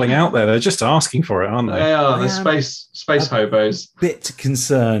dangling out there. They're just asking for it, aren't they? They are. They're space hobos. Bit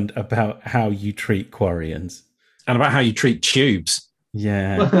concerned about how you treat Quarians. And about how you treat tubes.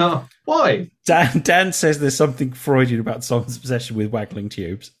 Yeah. Why? Dan says there's something Freudian about someone's obsession with waggling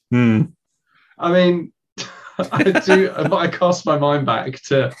tubes. I mean, I do. I cast my mind back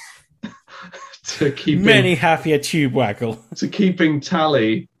to keeping many happier tube waggle to keeping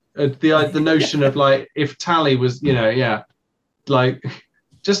Tally. The notion of like if Tally was, like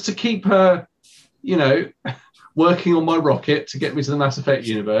just to keep her, working on my rocket to get me to the Mass Effect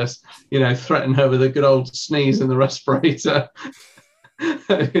universe, threaten her with a good old sneeze in the respirator.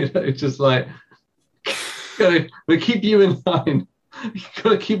 Just like, we keep you in line. You got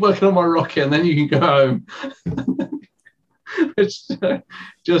to keep working on my rocket, and then you can go home. It's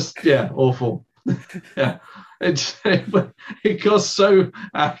just awful. Yeah, it got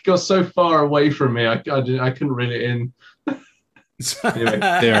so far away from me. I couldn't reel it in. Anyway,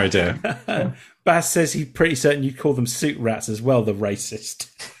 dear idea. Bass says he's pretty certain you'd call them suit rats as well, the racist.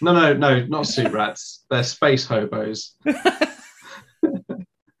 No, not suit rats. They're space hobos.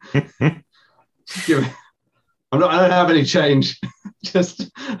 I don't have any change. Just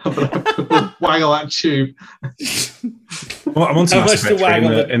waggle that tube. Well, I'm on to Mass Effect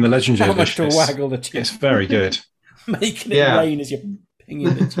 3 in the Legendary Edition. How much to waggle the tube? It's very good. Making it rain as you're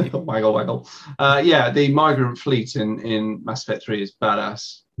pinging the tube. Waggle. The migrant fleet in Mass Effect 3 is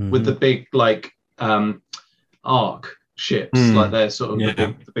badass. With the big arc ships, like they're sort of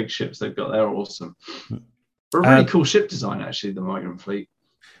the big ships they've got. They're awesome. But a really cool ship design, actually, the migrant fleet.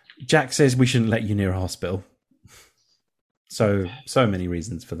 Jack says we shouldn't let you near a hospital. So many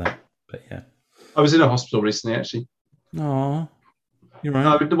reasons for that, but yeah. I was in a hospital recently, actually. Oh, you're right.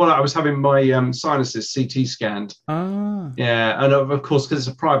 I was having my sinuses CT scanned. Yeah, and of course, because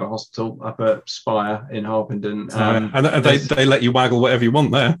it's a private hospital up at Spire in Harpenden. And they let you waggle whatever you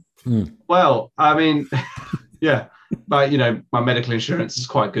want there. Well, I mean, yeah, but my medical insurance is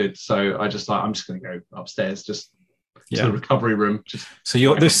quite good, so I'm just going to go upstairs, just to the recovery room. So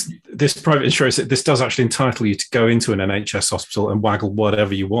this private insurance, this does actually entitle you to go into an NHS hospital and waggle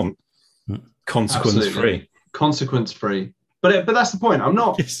whatever you want, consequence free. Consequence free. But that's the point. I'm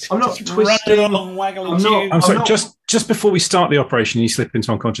not twisting along waggling. I'm sorry. Just before we start the operation, you slip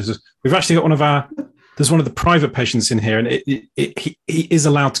into unconsciousness. We've actually got there's one of the private patients in here, and he is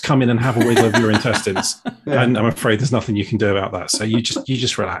allowed to come in and have a wiggle of your intestines. Yeah. And I'm afraid there's nothing you can do about that. So you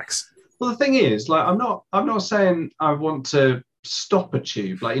just relax. Well, the thing is, I'm not saying I want to stop a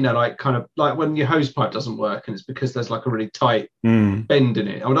tube, kind of like when your hose pipe doesn't work, and it's because there's like a really tight bend in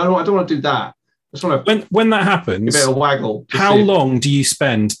it. I don't want to do that. I just want to when that happens, give it a waggle. How long do you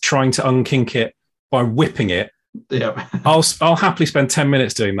spend trying to unkink it by whipping it? Yeah, I'll happily spend 10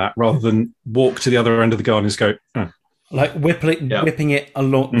 minutes doing that rather than walk to the other end of the garden and just go. Like whipping it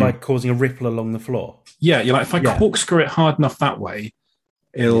along, like causing a ripple along the floor. Yeah, you're like, if I corkscrew it hard enough that way,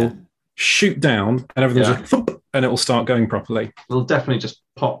 It'll shoot down, and everything's just thump, and it'll start going properly. It'll definitely just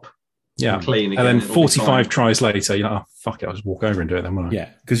pop. Yeah, clean again. And then 45 tries later, you're like, oh, fuck it, I'll just walk over and do it then, won't I? Yeah,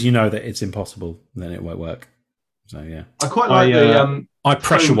 because you know that it's impossible, then it won't work. So, yeah. I quite like I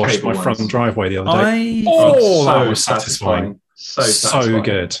pressure washed my front driveway the other day. That was satisfying. So satisfying.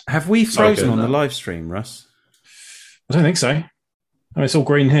 Good. Have we frozen on the live stream, Russ? I don't think so. Oh, it's all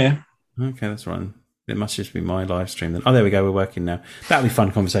green here. Okay, that's right. It must just be my live stream then. Oh, there we go. We're working now. That'll be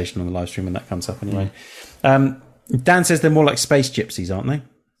fun conversation on the live stream when that comes up anyway. Dan says they're more like space gypsies, aren't they?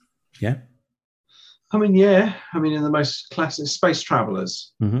 Yeah. I mean, yeah. I mean, in the most classic space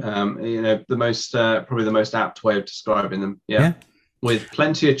travelers, the most probably the most apt way of describing them. Yeah. With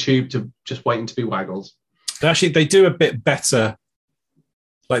plenty of tube to just waiting to be waggled. They do a bit better.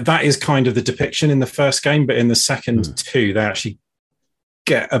 Like that is kind of the depiction in the first game, but in the second two, they actually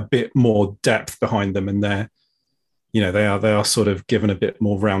get a bit more depth behind them, and they are sort of given a bit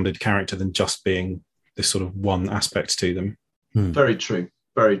more rounded character than just being this sort of one aspect to them. Very true.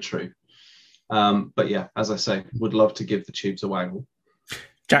 Very true. But yeah, as I say, would love to give the tubes a waggle.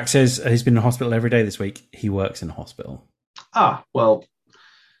 Jack says he's been in hospital every day this week. He works in a hospital. Ah, well,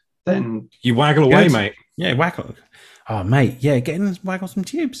 then you waggle away, mate. Yeah, waggle. Oh, mate, yeah, get in and waggle some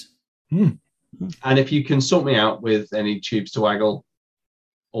tubes. And if you can sort me out with any tubes to waggle,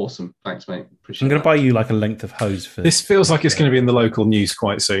 awesome. Thanks, mate. Appreciate it. I'm going to buy you like a length of hose for this. Feels like it's going to be in the local news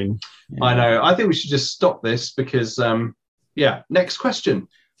quite soon. Yeah. I know. I think we should just stop this because, next question.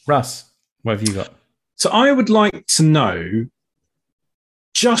 Russ, what have you got? So I would like to know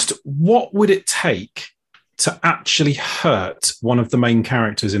just what would it take to actually hurt one of the main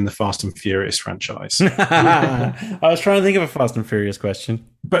characters in the Fast and Furious franchise? I was trying to think of a Fast and Furious question.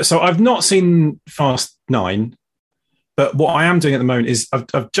 But so I've not seen Fast 9, but what I am doing at the moment is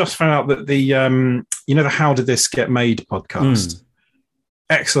I've just found out that the the How Did This Get Made podcast,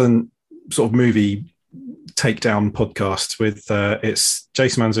 excellent sort of movie takedown podcast with it's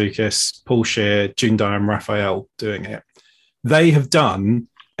Jason Mantzoukas, Paul Scheer, June Diane Raphael doing it. They have done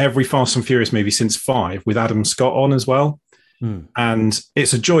every Fast and Furious movie since 5 with Adam Scott on as well. And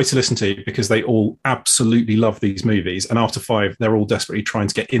it's a joy to listen to because they all absolutely love these movies. And after 5, they're all desperately trying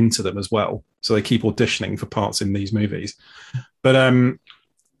to get into them as well. So they keep auditioning for parts in these movies. But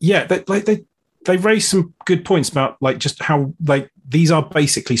they raise some good points about like just how like these are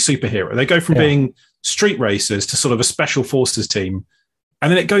basically superhero. They go from being street racers to sort of a special forces team.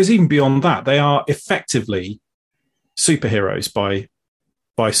 And then it goes even beyond that. They are effectively superheroes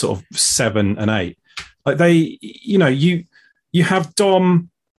by sort of 7 and 8. Like they, you have Dom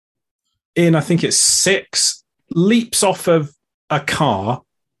in, I think it's 6, leaps off of a car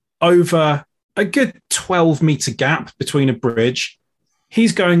over a good 12-meter gap between a bridge.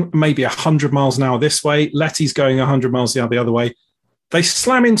 He's going maybe 100 miles an hour this way. Letty's going 100 miles the other way. They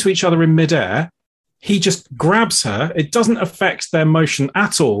slam into each other in midair. He just grabs her. It doesn't affect their motion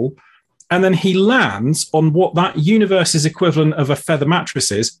at all. And then he lands on what that universe's equivalent of a feather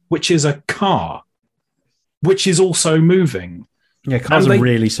mattress is, which is a car, which is also moving. Yeah, cars are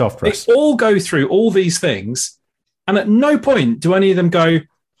really soft, Russ. They all go through all these things, and at no point do any of them go,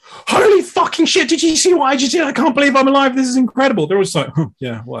 holy fucking shit, did you see what I just did? I can't believe I'm alive. This is incredible. They're all just like,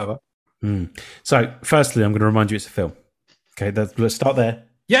 yeah, whatever. So, firstly, I'm going to remind you it's a film. Okay, let's start there.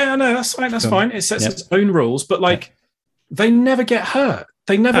 Yeah, no, that's fine. That's fine. It sets its own rules, but they never get hurt.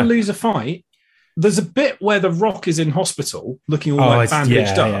 They never lose a fight. There's a bit where The Rock is in hospital looking all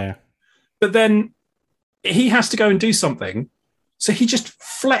bandaged up. Yeah. But then he has to go and do something. So he just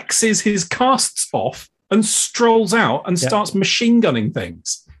flexes his casts off and strolls out and starts machine gunning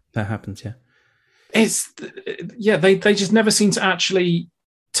things. That happens, yeah. They just never seem to actually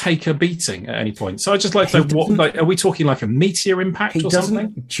take a beating at any point. So I just like to know, are we talking like a meteor impact or something? He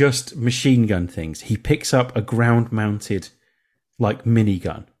doesn't just machine gun things. He picks up a ground mounted like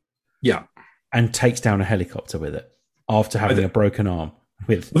minigun. Yeah. And takes down a helicopter with it after having a broken arm.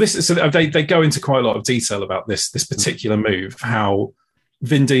 They go into quite a lot of detail about this particular move, how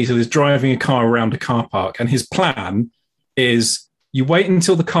Vin Diesel is driving a car around a car park, and his plan is you wait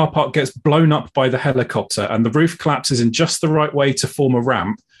until the car park gets blown up by the helicopter and the roof collapses in just the right way to form a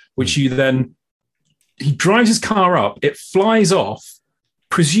ramp, which he drives his car up, it flies off,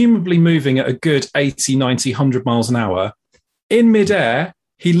 presumably moving at a good 80, 90, 100 miles an hour. In midair,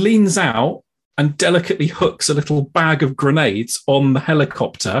 he leans out and delicately hooks a little bag of grenades on the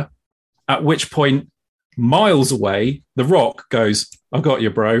helicopter, at which point, miles away, The Rock goes, I got you,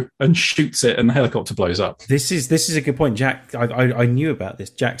 bro, and shoots it, and the helicopter blows up. This is a good point, Jack. I knew about this.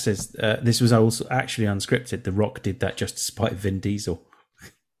 Jack says this was also actually unscripted. The Rock did that just to spite Vin Diesel.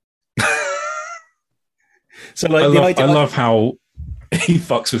 So, I love how he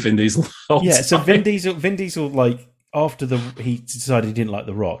fucks with Vin Diesel. the whole Yeah, so time. Vin Diesel, like after he decided he didn't like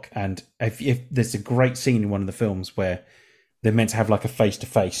The Rock, and if there's a great scene in one of the films where they're meant to have like a face to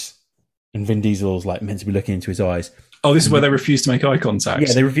face, and Vin Diesel's like meant to be looking into his eyes. Oh, this is where they refuse to make eye contact.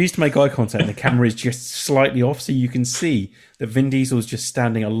 Yeah, they refuse to make eye contact, and the camera is just slightly off, so you can see that Vin Diesel's just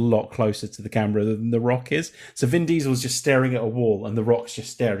standing a lot closer to the camera than The Rock is. So Vin Diesel's just staring at a wall, and The Rock's just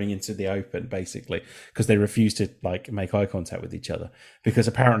staring into the open, basically, because they refuse to like make eye contact with each other. Because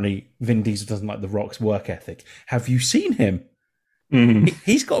apparently Vin Diesel doesn't like The Rock's work ethic. Have you seen him?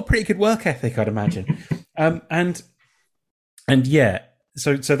 He's got a pretty good work ethic, I'd imagine. And yeah.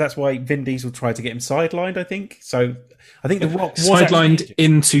 So that's why Vin Diesel tried to get him sidelined, I think. So I think The Rock was sidelined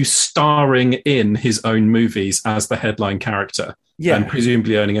into starring in his own movies as the headline character, and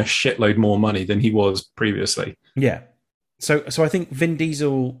presumably earning a shitload more money than he was previously. Yeah. So I think Vin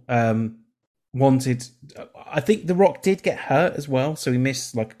Diesel wanted. I think The Rock did get hurt as well, so he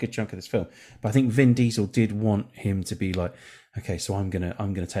missed like a good chunk of this film. But I think Vin Diesel did want him to be like, okay, so I'm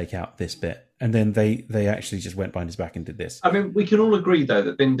gonna take out this bit. And then they actually just went behind his back and did this. I mean, we can all agree, though,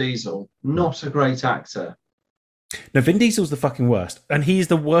 that Vin Diesel, not a great actor. No, Vin Diesel's the fucking worst. And he's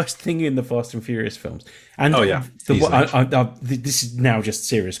the worst thing in the Fast and Furious films. And this is now just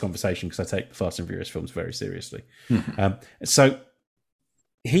serious conversation because I take the Fast and Furious films very seriously. So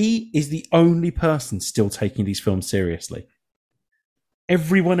he is the only person still taking these films seriously.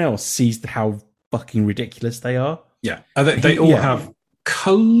 Everyone else sees how fucking ridiculous they are. Yeah. They all have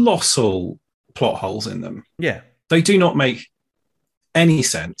colossal plot holes in them. Yeah. They do not make any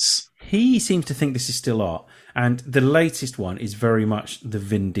sense. He seems to think this is still art. And the latest one is very much the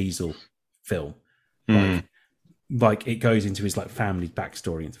Vin Diesel film. Like it goes into his like family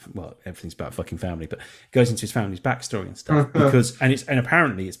backstory. And, well, everything's about fucking family, but it goes into his family's backstory and stuff. And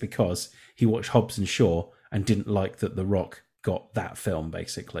apparently it's because he watched Hobbs and Shaw and didn't like that The Rock got that film,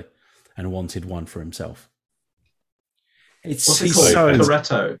 basically, and wanted one for himself. What's it called?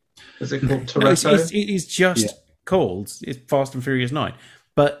 Toretto. Is it called Toretto? It is just called Fast and Furious 9.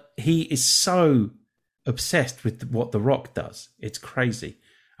 But he is so obsessed with what The Rock does. It's crazy.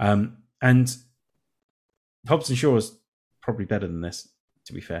 And Hobbs and Shaw is probably better than this,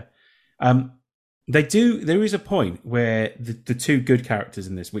 to be fair. There is a point where the two good characters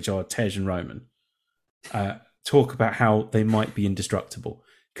in this, which are Tej and Roman, talk about how they might be indestructible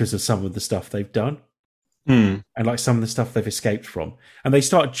because of some of the stuff they've done. And like some of the stuff they've escaped from, and they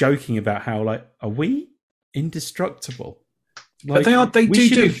start joking about how like, are we indestructible? Like, but they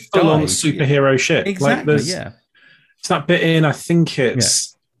do full-on superhero shit. Exactly. Like it's that bit in, I think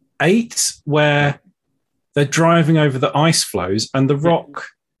it's 8, where they're driving over the ice floes, and The Rock,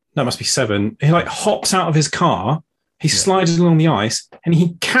 that must be 7. He like hops out of his car, he's sliding along the ice, and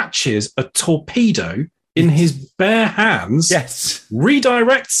he catches a torpedo in his bare hands. Yes,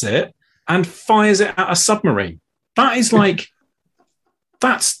 redirects it. And fires it at a submarine. That is like,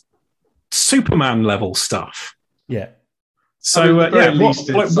 that's Superman level stuff. Yeah. So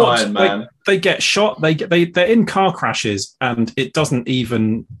they get shot. They're in car crashes, and it doesn't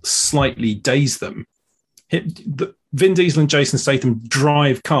even slightly daze them. Vin Diesel and Jason Statham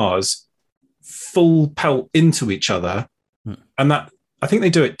drive cars full pelt into each other, and that I think they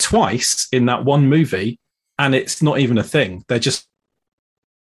do it twice in that one movie, and it's not even a thing. They're just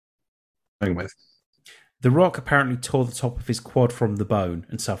with. The Rock apparently tore the top of his quad from the bone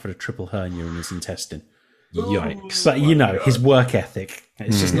and suffered a triple hernia in his intestine. Yikes! But you know his work ethic.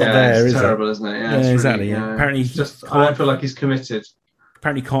 It's just not there, it's is terrible, it? isn't it? Yeah, exactly. Really, apparently, I don't feel like he's committed.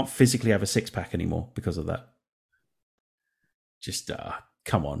 Apparently, can't physically have a six-pack anymore because of that. Just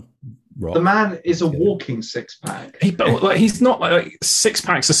come on, Rock. The man is a walking six-pack. He's not like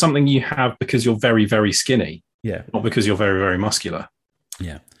six-packs are something you have because you're very, very skinny. Yeah, not because you're very, very muscular.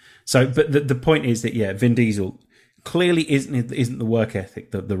 Yeah. So, but the point is that Vin Diesel clearly isn't the work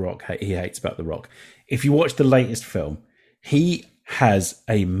ethic that The Rock he hates about The Rock. If you watch the latest film, he has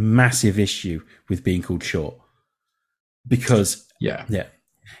a massive issue with being called short because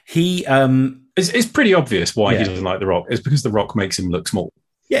he it's pretty obvious why he doesn't like The Rock. It's because The Rock makes him look small.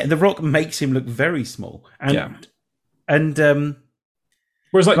 Yeah, The Rock makes him look very small, and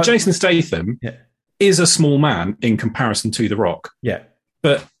whereas like Jason Statham is a small man in comparison to The Rock. Yeah,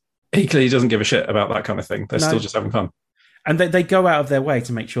 but he clearly doesn't give a shit about that kind of thing. They're still just having fun. And they go out of their way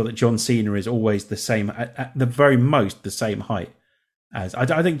to make sure that John Cena is always the same, at the very most, the same height as.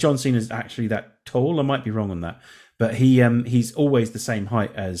 I think John Cena is actually that tall. I might be wrong on that. But he's always the same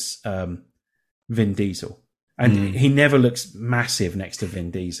height as Vin Diesel. And he never looks massive next to Vin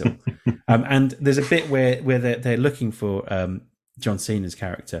Diesel. And there's a bit where they're looking for John Cena's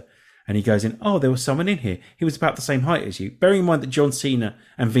character. and he goes in, oh, there was someone in here. He was about the same height as you. Bearing in mind that John Cena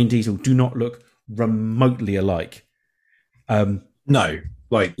and Vin Diesel do not look remotely alike. No,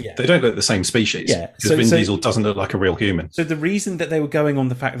 like they don't look the same species. Yeah, because Vin Diesel doesn't look like a real human. So the reason that they were going on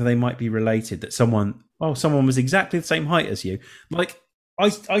the fact that they might be related, that someone was exactly the same height as you, like I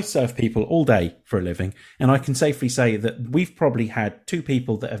serve people all day for a living, and I can safely say that we've probably had two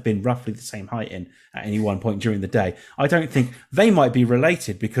people that have been roughly the same height at any one point during the day. I don't think they might be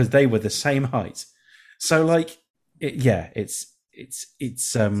related because they were the same height. So like, it's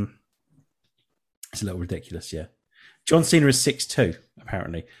a little ridiculous. Yeah, John Cena is 6'2",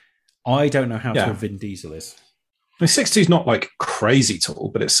 apparently. I don't know how tall Vin Diesel is. I mean, 6'2" is not like crazy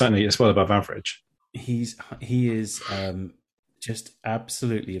tall, but it's well above average. He is just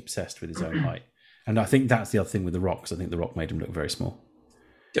absolutely obsessed with his own height, and I think that's the other thing with The Rock. Because I think The Rock made him look very small.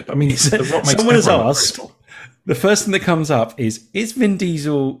 Yeah, but I mean, The Rock makes someone has asked. The first thing that comes up is Vin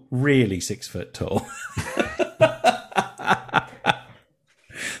Diesel really 6 foot tall?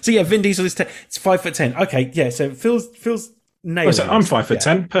 So yeah, Vin Diesel is it's 5'10". Okay, yeah. So Phil's nailed. So I'm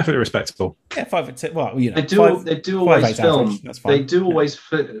 5'10", perfectly respectable. Yeah, 5'10". Well, you know, they do always film. They do always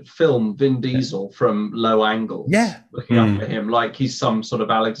film Vin Diesel from low angles. Yeah, looking up at him like he's some sort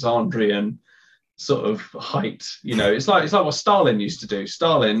of Alexandrian sort of height. You know, it's like what Stalin used to do.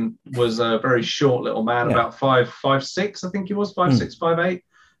 Stalin was a very short little man, about 5'6", I think he was 5'6",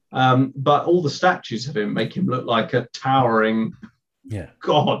 5'8". But all the statues of him make him look like a towering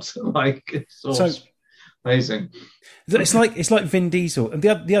god. Like it's amazing. It's like Vin Diesel. And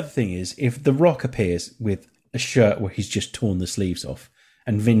the other thing is, if The Rock appears with a shirt where he's just torn the sleeves off,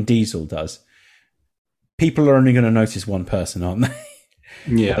 and Vin Diesel does, people are only going to notice one person, aren't they?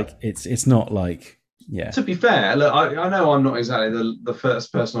 Yeah, like it's not like To be fair, look, I know I'm not exactly the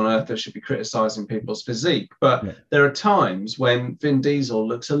first person on earth that should be criticising people's physique, but there are times when Vin Diesel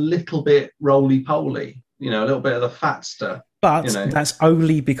looks a little bit roly-poly, a little bit of the fatster. But that's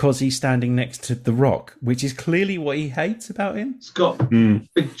only because he's standing next to The Rock, which is clearly what he hates about him. He's got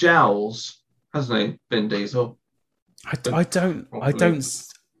big jowls, hasn't he, Vin Diesel? I don't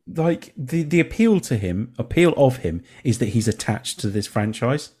like the appeal of him is that he's attached to this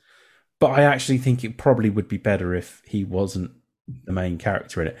franchise. But I actually think it probably would be better if he wasn't the main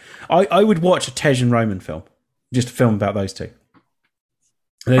character in it. I would watch a Tej and Roman film, just a film about those two.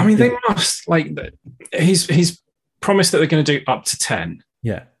 They must he's promised that they're going to do up to 10.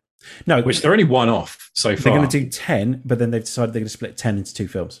 Yeah. No, which they're only one off so far. They're going to do 10, but then they've decided they're going to split 10 into 2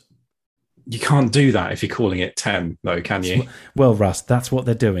 films. You can't do that if you're calling it 10, though, can you? Well, Russ, that's what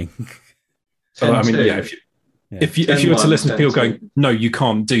they're doing. So, if you were to listen to people going, no, you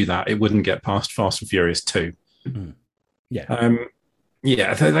can't do that, it wouldn't get past Fast and Furious 2. Mm. Yeah.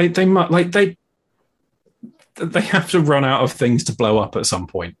 They have to run out of things to blow up at some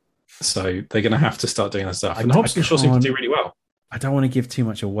point. So they're going to have to start doing that stuff. And Hobbs & Shaw seems to do really well. I don't want to give too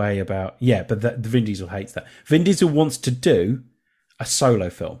much away about... Yeah, but the Vin Diesel hates that. Vin Diesel wants to do a solo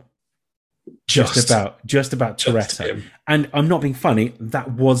film. Just about Toretto. And I'm not being funny,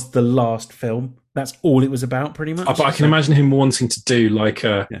 that was the last film. That's all it was about, pretty much. But I can imagine him wanting to do like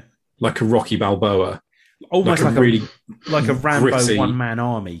a Rocky Balboa. Almost like a Rambo gritty, one-man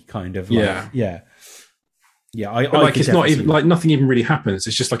army kind of. It's not even like nothing even really happens.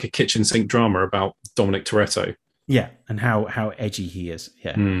 It's just like a kitchen sink drama about Dominic Toretto. Yeah, and how edgy he is.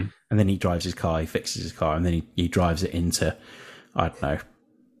 Yeah, and then he drives his car, he fixes his car, and then he drives it into, I don't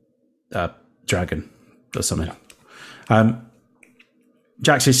know, Dragon or something.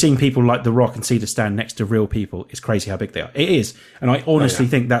 Jack says seeing people like The Rock and Cena stand next to real people is crazy how big they are. It is, and I honestly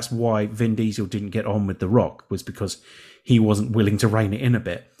think that's why Vin Diesel didn't get on with The Rock, was because he wasn't willing to rein it in a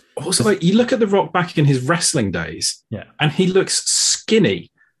bit. Also, you look at The Rock back in his wrestling days, and he looks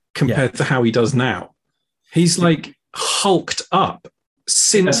skinny compared to how he does now. He's like hulked up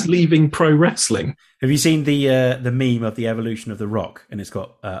since leaving pro wrestling. Have you seen the meme of the evolution of The Rock? And it's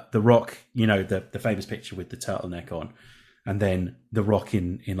got The Rock, the famous picture with the turtleneck on, and then The Rock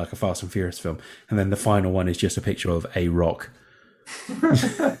in like a Fast and Furious film, and then the final one is just a picture of a Rock.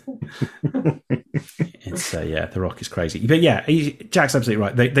 It's The Rock is crazy, but Jack's absolutely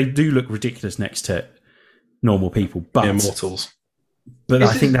right. They do look ridiculous next to normal people, but immortals. But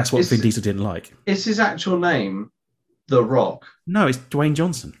I think that's what Vin Diesel didn't like. Is his actual name The Rock? No, it's Dwayne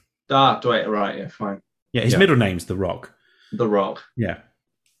Johnson. Dwayne, right? Yeah, fine. Yeah, his middle name's The Rock. The Rock. Yeah.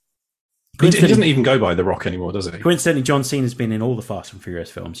 He doesn't even go by The Rock anymore, does he? Coincidentally, John Cena's been in all the Fast and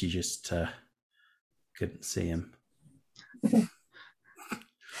Furious films. You just couldn't see him.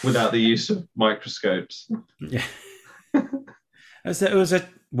 Without the use of microscopes. Yeah. It was a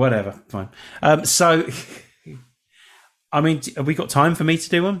whatever, fine. So I mean, have we got time for me to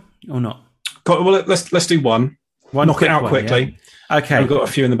do one or not? Well, let's do one. Knock it out quickly. Yeah? Okay. We've got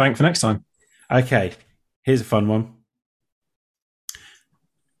a few in the bank for next time. Okay. Here's a fun one.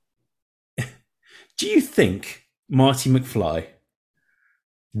 Do you think Marty McFly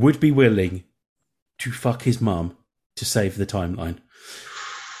would be willing to fuck his mum to save the timeline?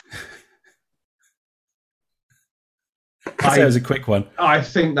 That was a quick one. I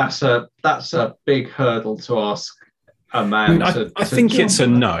think that's a big hurdle to ask a man. I think it's a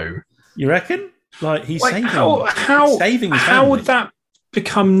no. You reckon? Like he's saving his family. How would that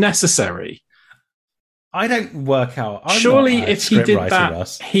become necessary? I don't work out. Surely, if he did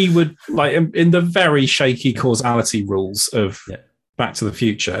that, he would, like, in the very shaky causality rules of Back to the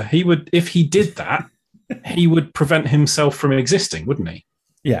Future, he would, if he did that, he would prevent himself from existing, wouldn't he?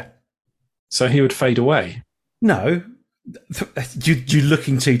 Yeah. So he would fade away. No, you're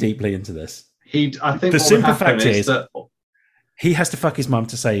looking too deeply into this. I think the simple fact is that he has to fuck his mum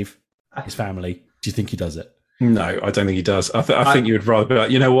to save his family. Do you think he does it? No, I don't think he does. I think you would rather be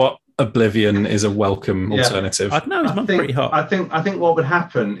like, you know what? Oblivion is a welcome alternative. I know his mum's pretty hot. I think what would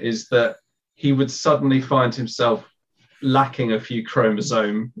happen is that he would suddenly find himself lacking a few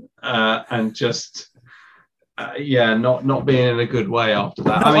chromosome and just not being in a good way after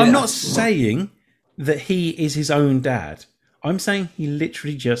that. No, I'm not saying that he is his own dad. I'm saying he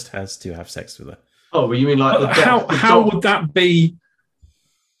literally just has to have sex with her. Oh, well, you mean like how would that be?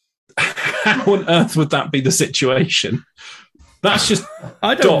 How on earth would that be the situation? That's just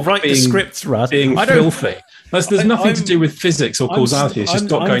I don't write the scripts, Russ. Being filthy. There's nothing to do with physics or causality. It's just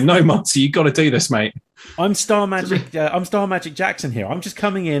going, no, Marty, you've got to do this, mate. I'm Star Magic. I'm Star Magic Jackson here. I'm just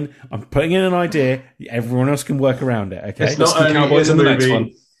coming in. I'm putting in an idea. Everyone else can work around it. Okay. It's not only Cowboys in the next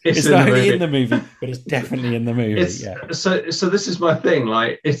one. It's not only in the movie, but it's definitely in the movie. So this is my thing.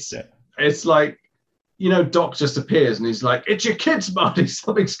 Like it's like, you know, Doc just appears and he's like, "It's your kids, Marty.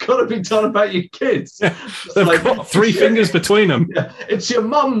 Something's got to be done about your kids." Yeah, they've got 3 fingers between them. Yeah, it's your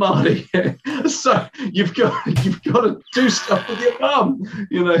mum, Marty. So you've got to do stuff with your mum.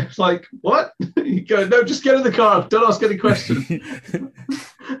 You know, it's like, what? You go, no, just get in the car. Don't ask any questions.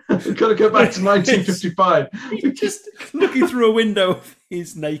 We've got to go back to 1955. He's just looking through a window,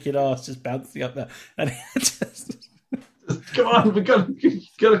 his naked ass just bouncing up there, and come on, we got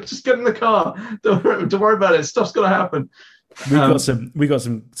to just get in the car. Don't worry about it. Stuff's got to happen. We got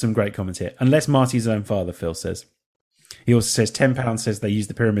some great comments here. Unless Marty's own father, Phil says. He also says £10 says they use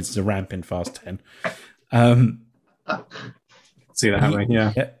the pyramids as a ramp in Fast 10. See that happening,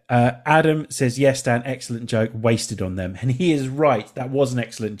 yeah. Adam says, yes, Dan, excellent joke. Wasted on them. And he is right. That was an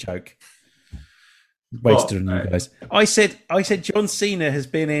excellent joke. Wasted on you guys. I said John Cena has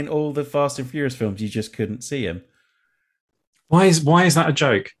been in all the Fast and Furious films. You just couldn't see him. Why is that a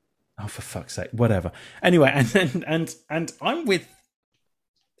joke? Oh, for fuck's sake! Whatever. Anyway, and I'm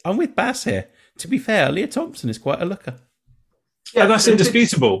with Bass here. To be fair, Leah Thompson is quite a looker. Yeah, that's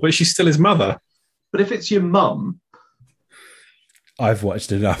indisputable. But she's still his mother. But if it's your mum, I've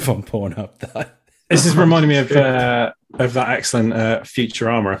watched enough on Pornhub that this is reminding me of that excellent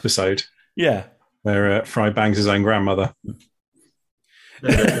Futurama episode. Yeah, where Fry bangs his own grandmother.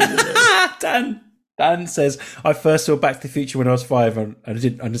 Dan says, I first saw Back to the Future when I was 5 and I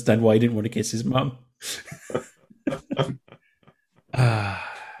didn't understand why he didn't want to kiss his mum.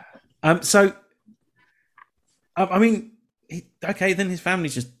 So, I mean, okay, then his family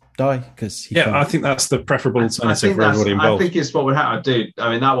just die because he can't. I think that's the preferable alternative for everybody involved. I think it's what would happen. Dude, I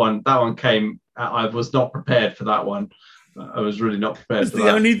mean, that one came, I was not prepared for that one. I was really not prepared for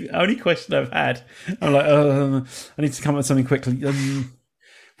that. It's the only question I've had. I'm like, I need to come up with something quickly.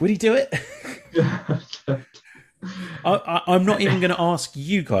 Would he do it? I'm not even going to ask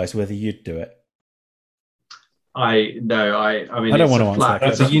you guys whether you'd do it. I mean, I don't want to answer that.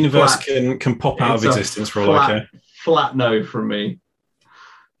 As a universe can pop out of existence for all I care. Flat no from me.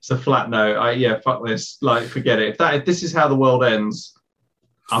 It's a flat no. Fuck this. Like, forget it. If this is how the world ends,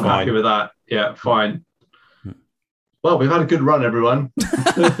 I'm happy with that. Yeah, fine. Well, we've had a good run, everyone.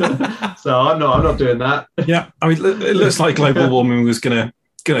 So I'm not doing that. Yeah, I mean, it looks like global warming was gonna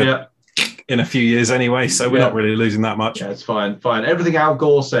in a few years anyway, so we're not really losing that much. Yeah, it's fine. Everything Al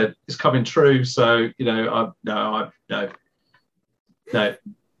Gore said is coming true. So no. So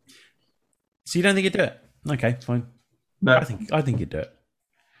you don't think you'd do it? Okay, fine. No, I think you'd do it.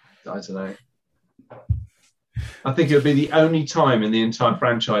 I don't know. I think it would be the only time in the entire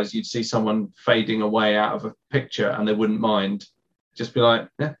franchise you'd see someone fading away out of a picture and they wouldn't mind. Just be like,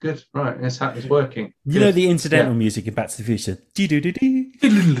 yeah, good, right, it's working. You know the incidental music in Back to the Future?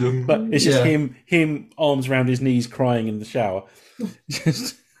 But it's just him arms around his knees crying in the shower.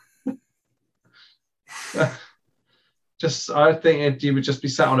 I think you would just be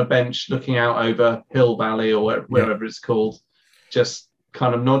sat on a bench looking out over Hill Valley or wherever it's called, just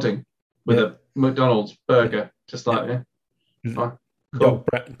kind of nodding with a McDonald's burger, just like fine. Cool.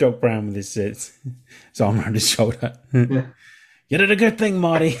 Doc Brown with his arm around his shoulder. Yeah. You did a good thing,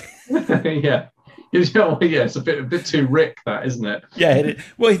 Marty. Yeah. It's a bit too Rick, that, isn't it? Yeah.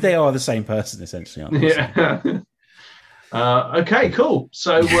 Well, they are the same person, essentially, aren't they? Yeah. Okay, cool.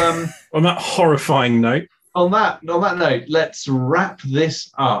 So on that horrifying note, on that note, let's wrap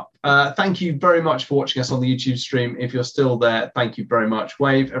this up. Thank you very much for watching us on the YouTube stream. If you're still there, thank you very much.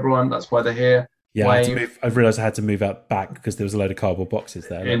 Wave, everyone. That's why they're here. Yeah, I've realised I had to move out back because there was a load of cardboard boxes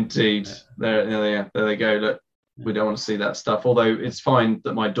there. Indeed. There they go. Look, we don't want to see that stuff, although it's fine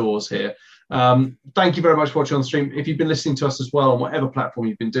that my door's here. Thank you very much for watching on the stream. If you've been listening to us as well on whatever platform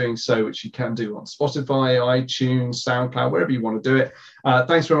you've been doing so, which you can do on Spotify, iTunes, SoundCloud, wherever you want to do it,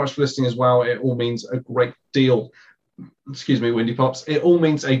 thanks very much for listening as well. It all means a great deal. Excuse me, Windy Pops. It all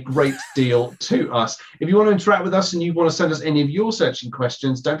means a great deal to us. If you want to interact with us and you want to send us any of your searching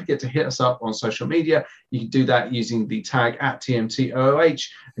questions, don't forget to hit us up on social media. You can do that using the tag @TMTOOH,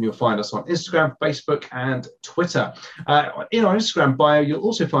 and you'll find us on Instagram, Facebook, and Twitter. In our Instagram bio, you'll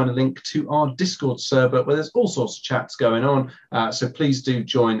also find a link to our Discord server where there's all sorts of chats going on. So please do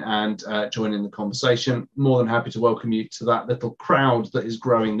join in the conversation. More than happy to welcome you to that little crowd that is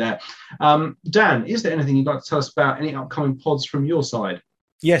growing there. Dan, is there anything you'd like to tell us about any upcoming pods from your side?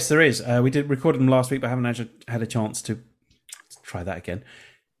 Yes, there is. We did record them last week, but haven't actually had a chance to try that again.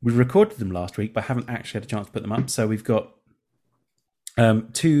 We recorded them last week, but haven't actually had a chance to put them up. So we've got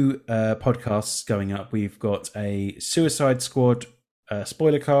two podcasts going up. We've got a Suicide Squad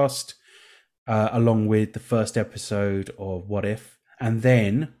spoiler cast, along with the first episode of What If, and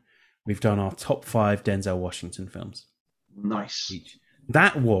then we've done our top 5 Denzel Washington films. Nice.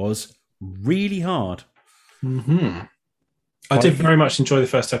 That was really hard. Mm-hmm. I did very much enjoy the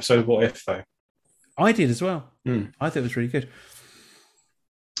first episode of What If, though. I did as well. I thought it was really good.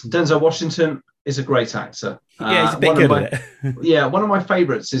 Denzel Washington is a great actor. Yeah, he's a bit good at it. Yeah, one of my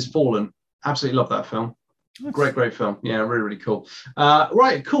favourites is Fallen. Absolutely love that film. Great film. Yeah, really, really cool.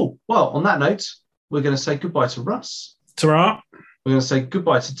 Right, cool. Well, on that note, we're going to say goodbye to Russ. Ta-ra. We're going to say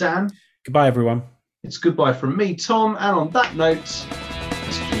goodbye to Dan. Goodbye, everyone. It's goodbye from me, Tom. And on that note...